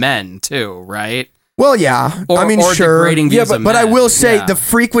views of men too, right? Well, yeah. Or, I mean, or sure. degrading views of But I men. will say Yeah. the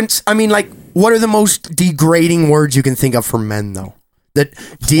frequency. I mean, like, what are the most degrading words you can think of for men, though? That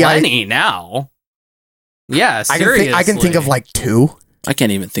plenty now. Yeah, seriously. I can think of like 2. I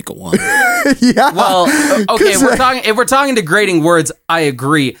can't even think of one. Yeah. Well, okay, 'Cause, if we're talking degrading words, I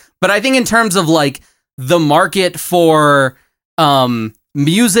agree. But I think in terms of like the market for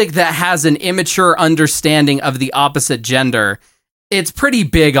music that has an immature understanding of the opposite gender, it's pretty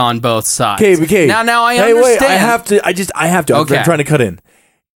big on both sides. Okay. Now I Hey, understand. wait, I have to. Okay. I'm trying to cut in.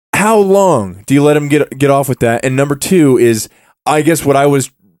 How long do you let him get off with that? And number 2 is, I guess what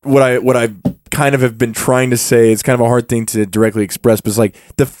I kind of have been trying to say. It's kind of a hard thing to directly express, but it's like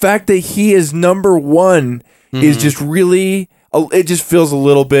the fact that he is number 1 is just really. It just feels a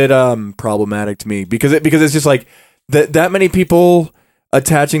little bit problematic to me because it's just like that many people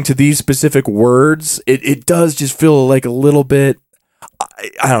attaching to these specific words. It does just feel like a little bit.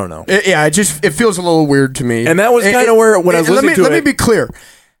 I don't know. It feels a little weird to me. And that was kind of where when I was listening to it. Let me be clear.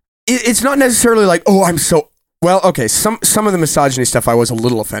 It's not necessarily like, oh, I'm so. Well, okay, some of the misogyny stuff I was a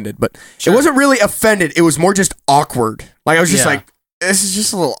little offended, but it wasn't really offended. It was more just awkward. Like I was just Yeah. like, this is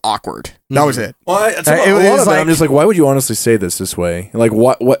just a little awkward. That was it. Well, It a lot was of it, I'm like- just like, why would you honestly say this way? Like,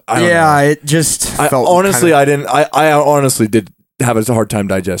 what? I don't know. It just I felt honestly, kinda- I didn't. I honestly did have a hard time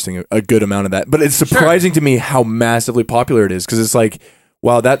digesting a good amount of that. But it's surprising to me how massively popular it is because it's like,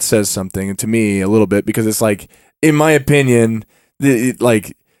 wow, that says something to me a little bit because it's like, in my opinion,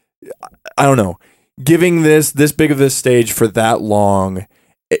 like, I don't know, giving this big of this stage for that long.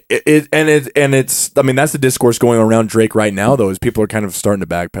 It's I mean that's the discourse going around Drake right now though is people are kind of starting to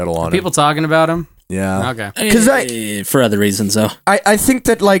backpedal on people talking about him. it. Yeah. Okay. 'Cause For other reasons, though. I think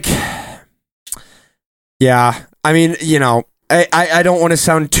that like, yeah, I mean, you know, I don't want to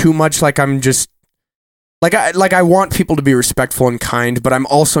sound too much like I'm just like I want people to be respectful and kind, but I'm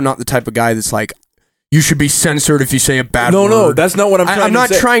also not the type of guy that's like, you should be censored if you say a bad word. No, that's not what I'm trying I'm to not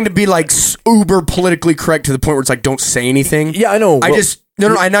say. trying to be like uber politically correct to the point where it's like, don't say anything. Yeah, I know. I Well, just,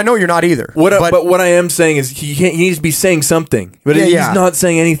 no, and I know you're not either. but what I am saying is he needs to be saying something, but Yeah, he's yeah. not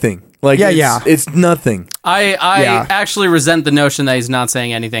saying anything. Like, it's nothing. I Yeah. actually resent the notion that he's not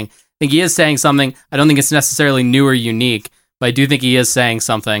saying anything. I think he is saying something. I don't think it's necessarily new or unique, but I do think he is saying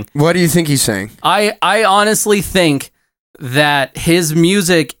something. What do you think he's saying? I honestly think that his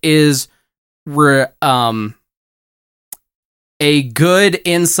music is a good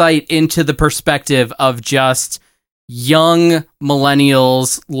insight into the perspective of just young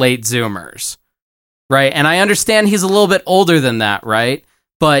millennials, late Zoomers, right? And I understand he's a little bit older than that, right?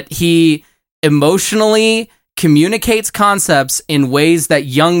 But he emotionally communicates concepts in ways that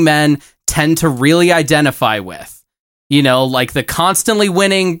young men tend to really identify with. You know, like the constantly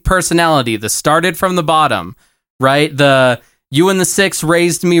winning personality, the started from the bottom, right? The you and the six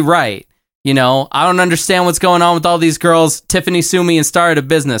raised me right. You know, I don't understand what's going on with all these girls. Tiffany sue me and started a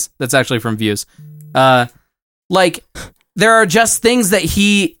business. That's actually from Views. Like, there are just things that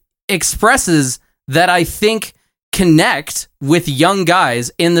he expresses that I think connect with young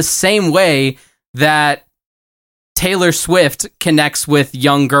guys in the same way that Taylor Swift connects with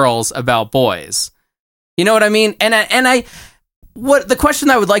young girls about boys. You know what I mean? What the question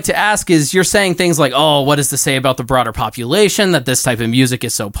I would like to ask is, you're saying things like, oh, what does this say about the broader population that this type of music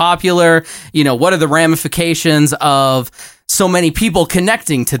is so popular? You know, what are the ramifications of so many people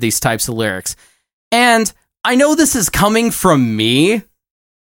connecting to these types of lyrics? And I know this is coming from me,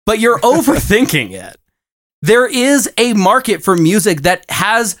 but you're overthinking it. There is a market for music that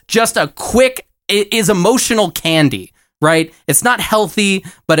has just it is emotional candy, right? It's not healthy,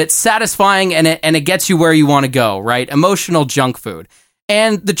 but it's satisfying and it gets you where you want to go, right? Emotional junk food.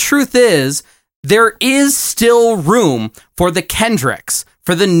 And the truth is, there is still room for the Kendricks,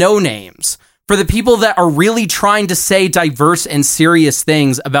 for the No Names, for the people that are really trying to say diverse and serious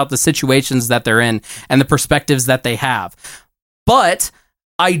things about the situations that they're in and the perspectives that they have. But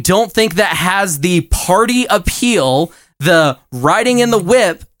I don't think that has the party appeal, the riding in the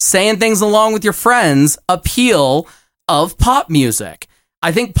whip, saying things along with your friends appeal of pop music.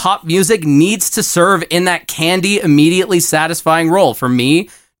 I think pop music needs to serve in that candy, immediately satisfying role. For me,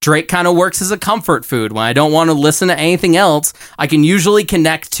 Drake kind of works as a comfort food. When I don't want to listen to anything else, I can usually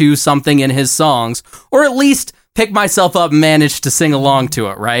connect to something in his songs, or at least pick myself up and manage to sing along to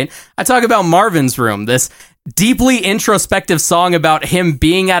it, right? I talk about Marvin's Room, this deeply introspective song about him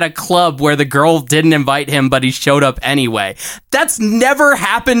being at a club where the girl didn't invite him, but he showed up anyway. That's never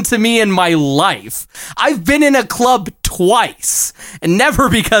happened to me in my life. I've been in a club twice, and never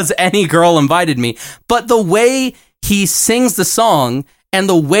because any girl invited me, but the way he sings the song and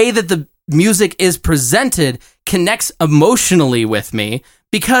the way that the music is presented connects emotionally with me,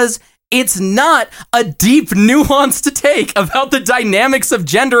 because it's not a deep nuance to take about the dynamics of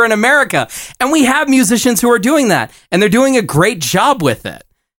gender in America. And we have musicians who are doing that, and they're doing a great job with it.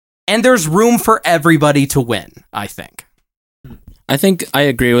 And there's room for everybody to win, I think. I think I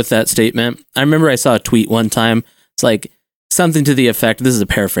agree with that statement. I remember I saw a tweet one time. It's like something to the effect, this is a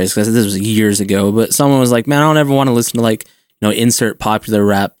paraphrase because this was years ago, but someone was like, man, I don't ever want to listen to, like, you know, insert popular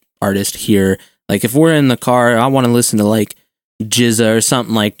rap artist here. Like, if we're in the car, I want to listen to, like, Jizza or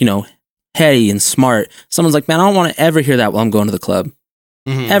something, like, you know, heady and smart. Someone's like, man, I don't want to ever hear that while I'm going to the club.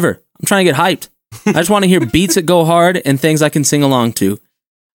 Mm-hmm. Ever. I'm trying to get hyped. I just want to hear beats that go hard and things I can sing along to.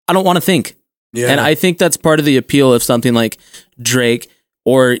 I don't want to think. Yeah. And I think that's part of the appeal of something like Drake,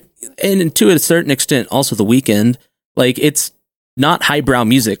 or, and to a certain extent, also The Weeknd. Like, it's not highbrow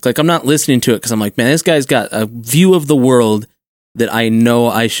music. Like, I'm not listening to it because I'm like, man, this guy's got a view of the world that I know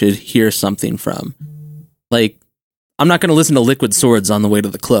I should hear something from. Like, I'm not going to listen to Liquid Swords on the way to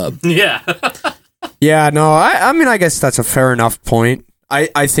the club. Yeah. Yeah, no, I mean, I guess that's a fair enough point.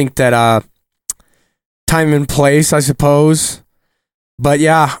 I think that time and place, I suppose. But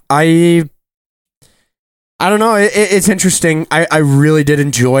yeah, I don't know. It's interesting. I really did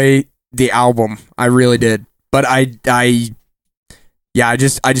enjoy the album. I really did. But I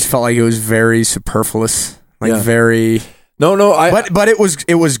just felt like it was very superfluous. Like, very... No, but it was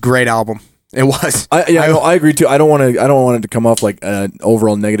a great album. It was. I agree too. I don't want it to come off like an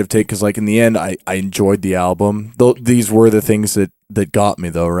overall negative take, because, like, in the end, I enjoyed the album. These were the things that got me,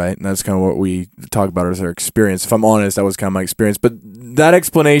 though, right? And that's kind of what we talk about as our experience. If I'm honest, that was kind of my experience. But that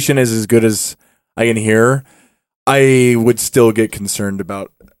explanation is as good as I can hear. I would still get concerned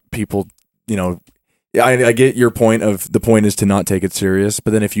about people. You know, I get your point of the point is to not take it serious.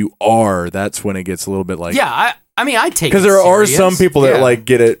 But then if you are, that's when it gets a little bit like I mean, I take it because there are some people that like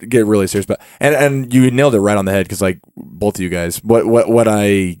get really serious, but and you nailed it right on the head, because, like, both of you guys, what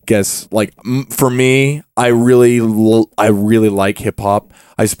I guess, like, for me, I really like hip hop.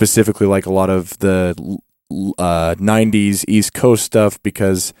 I specifically like a lot of the 90s East Coast stuff,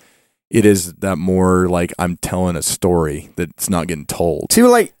 because it is that more like I'm telling a story that's not getting told. See,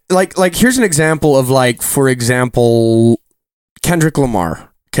 like here's an example of, like, for example, Kendrick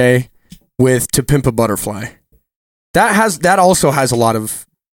Lamar, okay, with To Pimp a Butterfly. That also has a lot of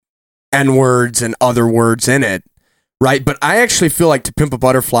N-words and other words in it, right? But I actually feel like To Pimp a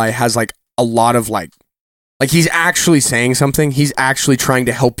Butterfly has, like, a lot of, like he's actually saying something. He's actually trying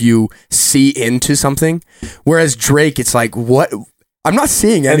to help you see into something. Whereas Drake, it's like, what? I'm not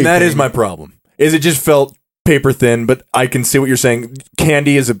seeing anything. And that is my problem. Is it just felt paper thin, but I can see what you're saying.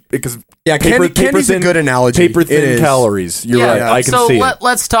 Candy is candy's a good analogy. Paper thin calories. You're right. I can see it.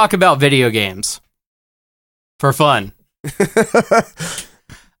 Let's talk about video games for fun.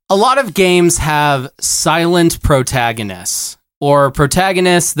 A lot of games have silent protagonists, or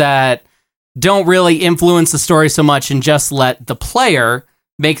protagonists that don't really influence the story so much and just let the player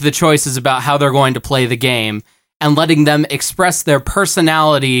make the choices about how they're going to play the game and letting them express their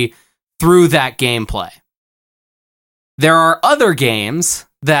personality through that gameplay. There are other games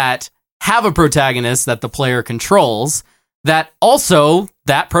that have a protagonist that the player controls that also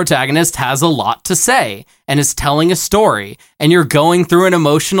that protagonist has a lot to say and is telling a story, and you're going through an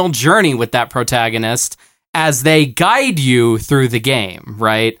emotional journey with that protagonist as they guide you through the game,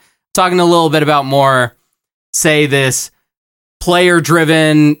 right? Talking a little bit about more, say, this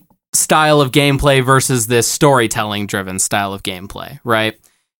player-driven style of gameplay versus this storytelling-driven style of gameplay, right?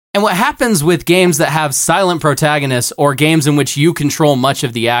 And what happens with games that have silent protagonists or games in which you control much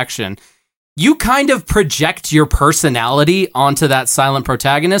of the action, you kind of project your personality onto that silent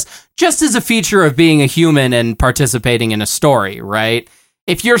protagonist just as a feature of being a human and participating in a story, right?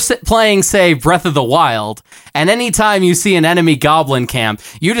 If you're playing, say, Breath of the Wild, and anytime you see an enemy goblin camp,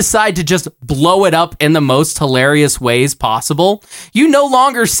 you decide to just blow it up in the most hilarious ways possible, you no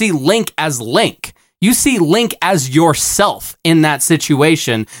longer see Link as Link. You see Link as yourself in that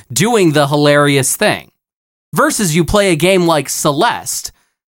situation doing the hilarious thing. Versus you play a game like Celeste,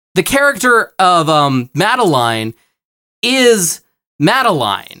 the character of Madeline is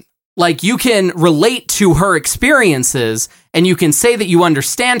Madeline. Like, you can relate to her experiences and you can say that you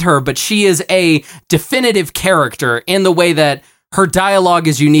understand her, but she is a definitive character in the way that her dialogue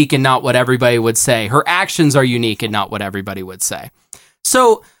is unique and not what everybody would say. Her actions are unique and not what everybody would say.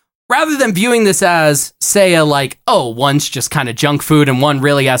 So rather than viewing this as, say, one's just kind of junk food and one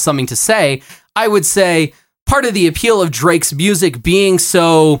really has something to say, I would say part of the appeal of Drake's music being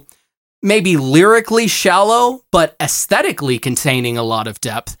so maybe lyrically shallow, but aesthetically containing a lot of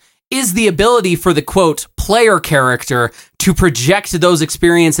depth, is the ability for the, quote, player character to project those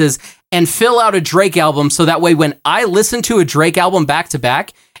experiences and fill out a Drake album so that way when I listen to a Drake album back to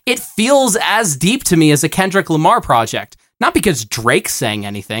back, it feels as deep to me as a Kendrick Lamar project. Not because Drake's saying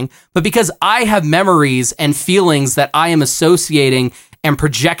anything, but because I have memories and feelings that I am associating and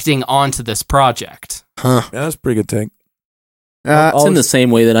projecting onto this project. Huh. Yeah, that's a pretty good take. It's in the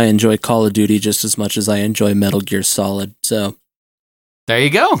same way that I enjoy Call of Duty just as much as I enjoy Metal Gear Solid. So there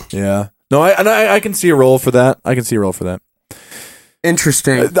you go. Yeah. No, I can see a role for that.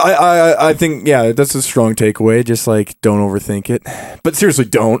 Interesting. I think, yeah, that's a strong takeaway. Just don't overthink it. But seriously,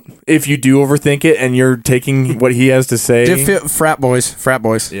 don't. If you do overthink it and you're taking what he has to say. Frat boys.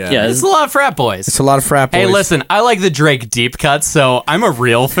 Yeah, it's a lot of frat boys. It's a lot of frat boys. Hey, listen, I like the Drake deep cuts, so I'm a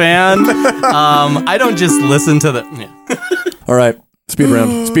real fan. I don't just listen to the... Yeah. All right. Speed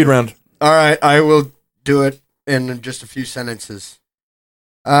round. All right, I will do it in just a few sentences.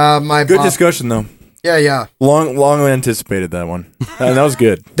 Good discussion, though. Yeah. Long anticipated that one. That was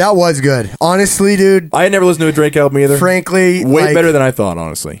good. That was good. Honestly, dude. I had never listened to a Drake album either. Frankly. Way better than I thought,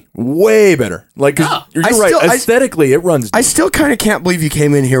 honestly. Way better. Cause you're right. Aesthetically, it runs deep. I still kind of can't believe you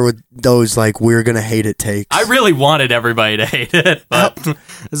came in here with those, we're going to hate it takes. I really wanted everybody to hate it, but this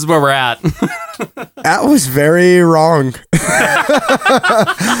is where we're at. That was very wrong.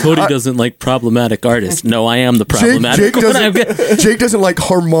 Cody doesn't like problematic artists. No, I am the problematic one. Jake doesn't like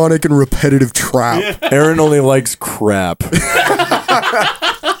harmonic and repetitive trap. Aaron only likes crap.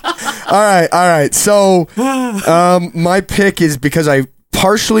 All right. So, my pick is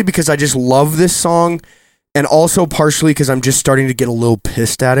partially because I just love this song, and also partially because I'm just starting to get a little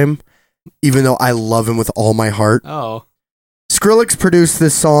pissed at him, even though I love him with all my heart. Oh. Skrillex produced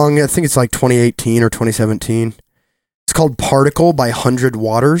this song, I think it's 2018 or 2017. It's called Particle by 100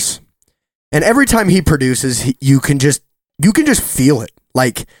 Waters. And every time he produces, you can just feel it.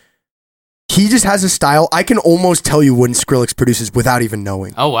 He just has a style. I can almost tell you when Skrillex produces without even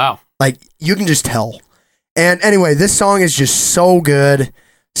knowing. Oh, wow. You can just tell. And anyway, this song is just so good,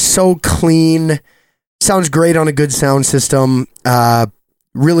 so clean, sounds great on a good sound system,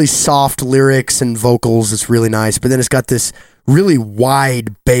 really soft lyrics and vocals. It's really nice. But then it's got this really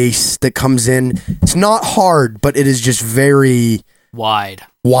wide bass that comes in. It's not hard, but it is just very wide.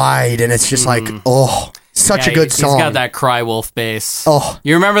 And it's just such a good song. He's got that Cry Wolf bass. Oh.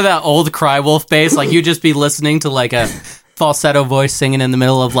 You remember that old Cry Wolf bass? You'd just be listening to a falsetto voice singing in the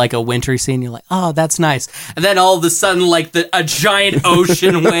middle of a wintry scene. You're like, oh, that's nice. And then all of a sudden, a giant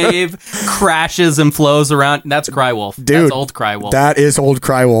ocean wave crashes and flows around. That's Cry Wolf. Dude, that's old Cry Wolf. That is old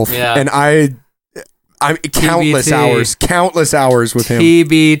Cry Wolf. Yeah. And countless hours with him.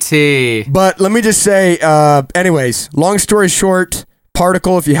 TBT. But let me just say, anyways, long story short,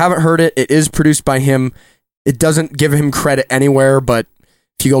 Particle, if you haven't heard it, it is produced by him. It doesn't give him credit anywhere, but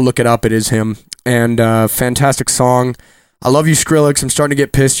if you go look it up, it is him. And fantastic song. I love you, Skrillex. I'm starting to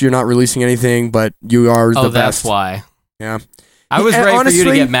get pissed you're not releasing anything, but you are the best. Oh, that's why. Yeah. I was And ready honestly, for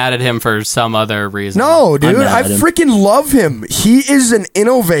you to get mad at him for some other reason. No, dude, mad I at him. freaking love him. He is an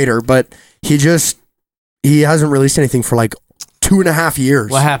innovator, but he hasn't released anything for like 2.5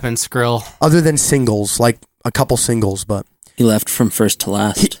 years. What happened, Skrill? Other than singles, like a couple singles, but He left from first to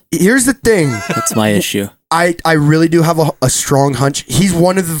last. here's the thing. That's my issue. I really do have a strong hunch. He's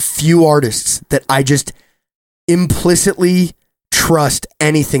one of the few artists that I just implicitly trust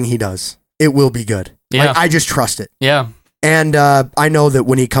anything he does. It will be good. Yeah. Like, I just trust it. Yeah. And I know that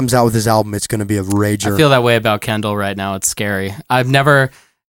when he comes out with his album, it's going to be a rager. I feel that way about Kendall right now. It's scary.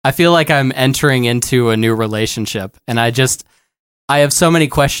 I feel like I'm entering into a new relationship, and I have so many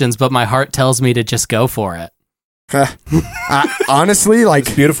questions, but my heart tells me to just go for it. Honestly, like,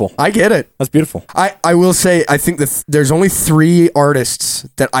 It's beautiful. I get it. That's beautiful. I will say, I think that there's only 3 artists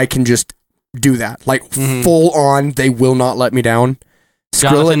that I can just do that. Like, full on, they will not let me down.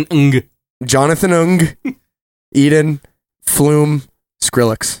 Jonathan Ng. Jonathan Ung, Eden, Flume,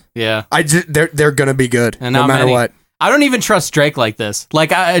 Skrillex. Yeah. They're gonna be good And no not matter many. what. I don't even trust Drake like this.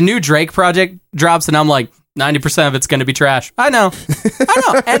 Like, a new Drake project drops, and I'm like, 90% of it's going to be trash. I know.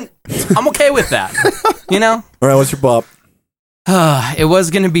 And I'm okay with that. You know? All right, what's your bop? It was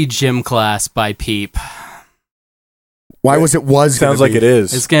going to be Gym Class by Peep. Why was it Sounds like it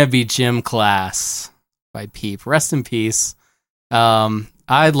is. It's going to be Gym Class by Peep. Rest in peace.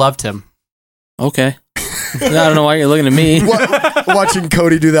 I loved him. Okay. I don't know why you're looking at me. Watching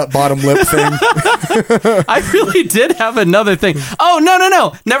Cody do that bottom lip thing. I really did have another thing. Oh,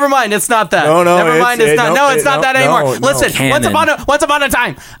 no. Never mind. It's not that. No, Never mind. It's not. No, it's not that anymore. no. Listen, Canon. once upon a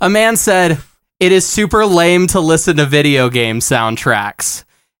time, a man said, it is super lame to listen to video game soundtracks.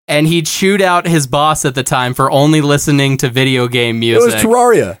 And he chewed out his boss at the time for only listening to video game It music. was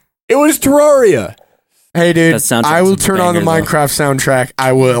Terraria. Hey, dude, That soundtrack's I will a turn on the banger, though. Minecraft soundtrack.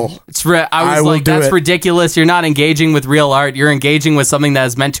 I will. I was will like, do that's it. ridiculous. You're not engaging with real art. You're engaging with something that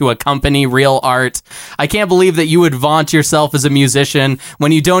is meant to accompany real art. I can't believe that you would vaunt yourself as a musician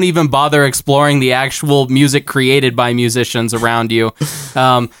when you don't even bother exploring the actual music created by musicians around you.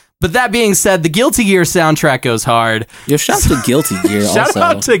 But that being said, the Guilty Gear soundtrack goes hard. Yo, shout out to Guilty Gear Shout also.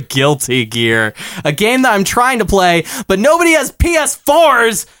 out to Guilty Gear, a game that I'm trying to play, but nobody has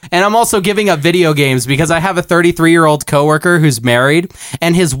PS4s. And I'm also giving up video games because I have a 33-year-old coworker who's married,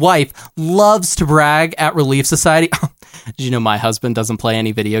 and his wife loves to brag at Relief Society. Did you know my husband doesn't play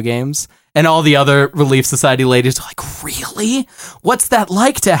any video games? And all the other Relief Society ladies are like, really? What's that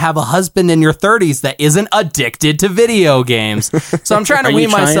like to have a husband in your 30s that isn't addicted to video games? So I'm trying to Are wean you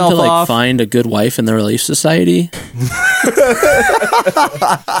trying myself to like off. find a good wife in the Relief Society?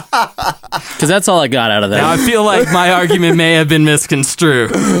 Because that's all I got out of Now I that. feel like my argument may have been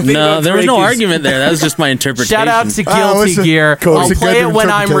misconstrued. No, there was no Drake is- argument there. That was just my interpretation. Shout out to Oh, Guilty it's a- Gear. Cody, I'll it's a play good it when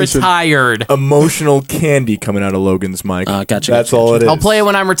I'm interpretation. retired. Emotional candy coming out of Logan's mic. Gotcha, That's gotcha, all it is. I'll play it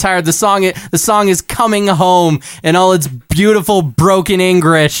when I'm retired. The song is Coming Home in all its beautiful broken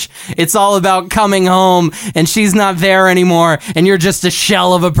English. It's all about coming home, and she's not there anymore, and you're just a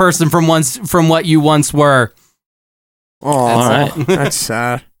shell of a person from what you once were. Oh, All right. that's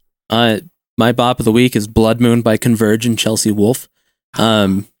sad. My bop of the week is Blood Moon by Converge and Chelsea Wolfe.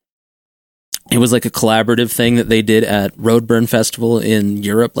 It was like a collaborative thing that they did at Roadburn Festival in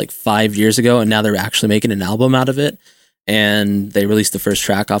Europe like 5 years ago, and now they're actually making an album out of it. And they released the first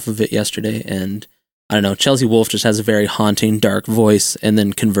track off of it yesterday. And I don't know, Chelsea Wolfe just has a very haunting, dark voice, and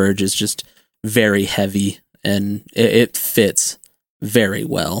then Converge is just very heavy, and it fits very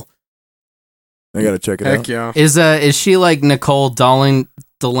well. I gotta check it Heck out. yeah. Is she like Nicole Dollgang?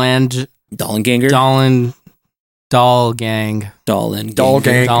 Dollenganger? Doll Gang. Doll gang, Doll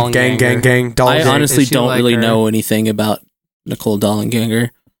gang, gang, ganger. gang. Doll I gang. honestly Is she don't like really her? know anything about Nicole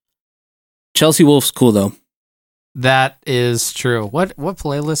Dollenganger. Chelsea Wolfe's cool though. That is true. What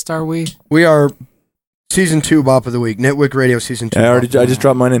playlist are we? We are season 2 bop of the week. Network Radio season 2. I just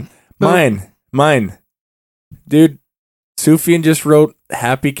dropped mine in. Mine. Dude, Sufjan just wrote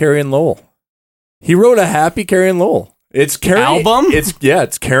Happy Carrie and Lowell. He wrote a Happy Carrie and Lowell. It's Carrie Album?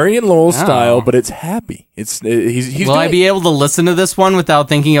 It's Carrie and Lowell Oh. style, but it's happy. He's Will I be able to listen to this one without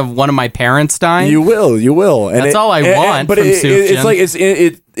thinking of one of my parents dying? You will. And That's all I want But from it's Sufjan. like it's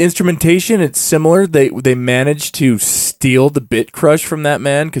instrumentation. It's similar. They managed to steal the Bit Crush from that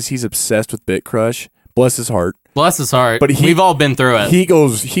man because he's obsessed with Bit Crush. Bless his heart. Bless his heart. But We've all been through it. He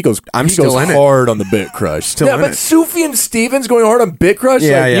goes still in it. hard on the Bit Crush. Still yeah, in but it. Sufjan Stevens going hard on Bit Crush?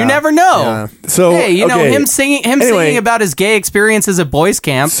 Yeah, Like, yeah. You never know. Yeah. So Hey, you know okay. him singing about his gay experiences at boys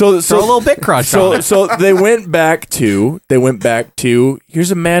camp. Throw a little Bit Crush on it. So they went back to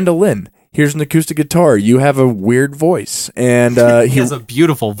here's a mandolin. Here's an acoustic guitar. You have a weird voice, and He has a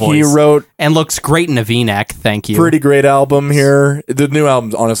beautiful voice. He wrote and looks great in a V-neck. Thank you. pretty great album here. The new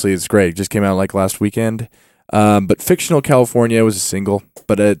album, honestly, it's great. It just came out like last weekend. But Fictional California was a single,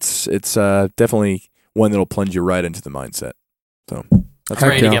 but it's definitely one that'll plunge you right into the mindset. So that's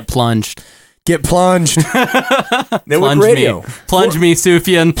Ready to yeah. get plunged. Get plunged. Network Plunge Radio. me. Plunge me,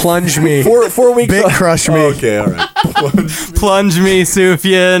 Sufjan. Plunge me. 4 weeks. Bit crush me. Okay, all right. Plunge me,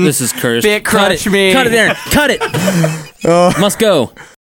 Sufjan. This is cursed. Bit crush Cut it. me. Cut it, Aaron. Cut it. Must go.